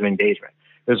rules of engagement.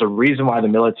 There's a reason why the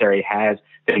military has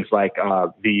things like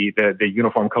the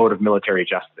Uniform Code of Military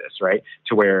Justice, right?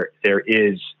 To where there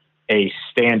is a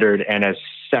standard and a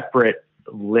separate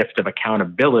lift of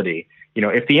accountability.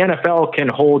 If the NFL can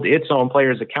hold its own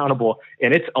players accountable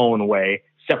in its own way,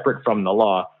 separate from the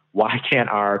law, why can't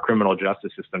our criminal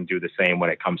justice system do the same when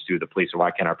it comes to the police, or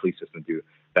why can't our police system do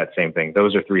that same thing?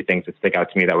 Those are three things that stick out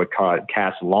to me that would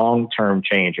cast long-term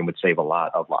change and would save a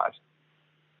lot of lives.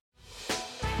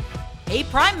 Hey,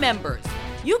 Prime members,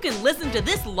 you can listen to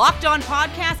this Locked On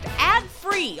podcast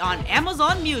ad-free on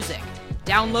Amazon Music.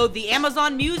 Download the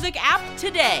Amazon Music app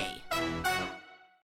today.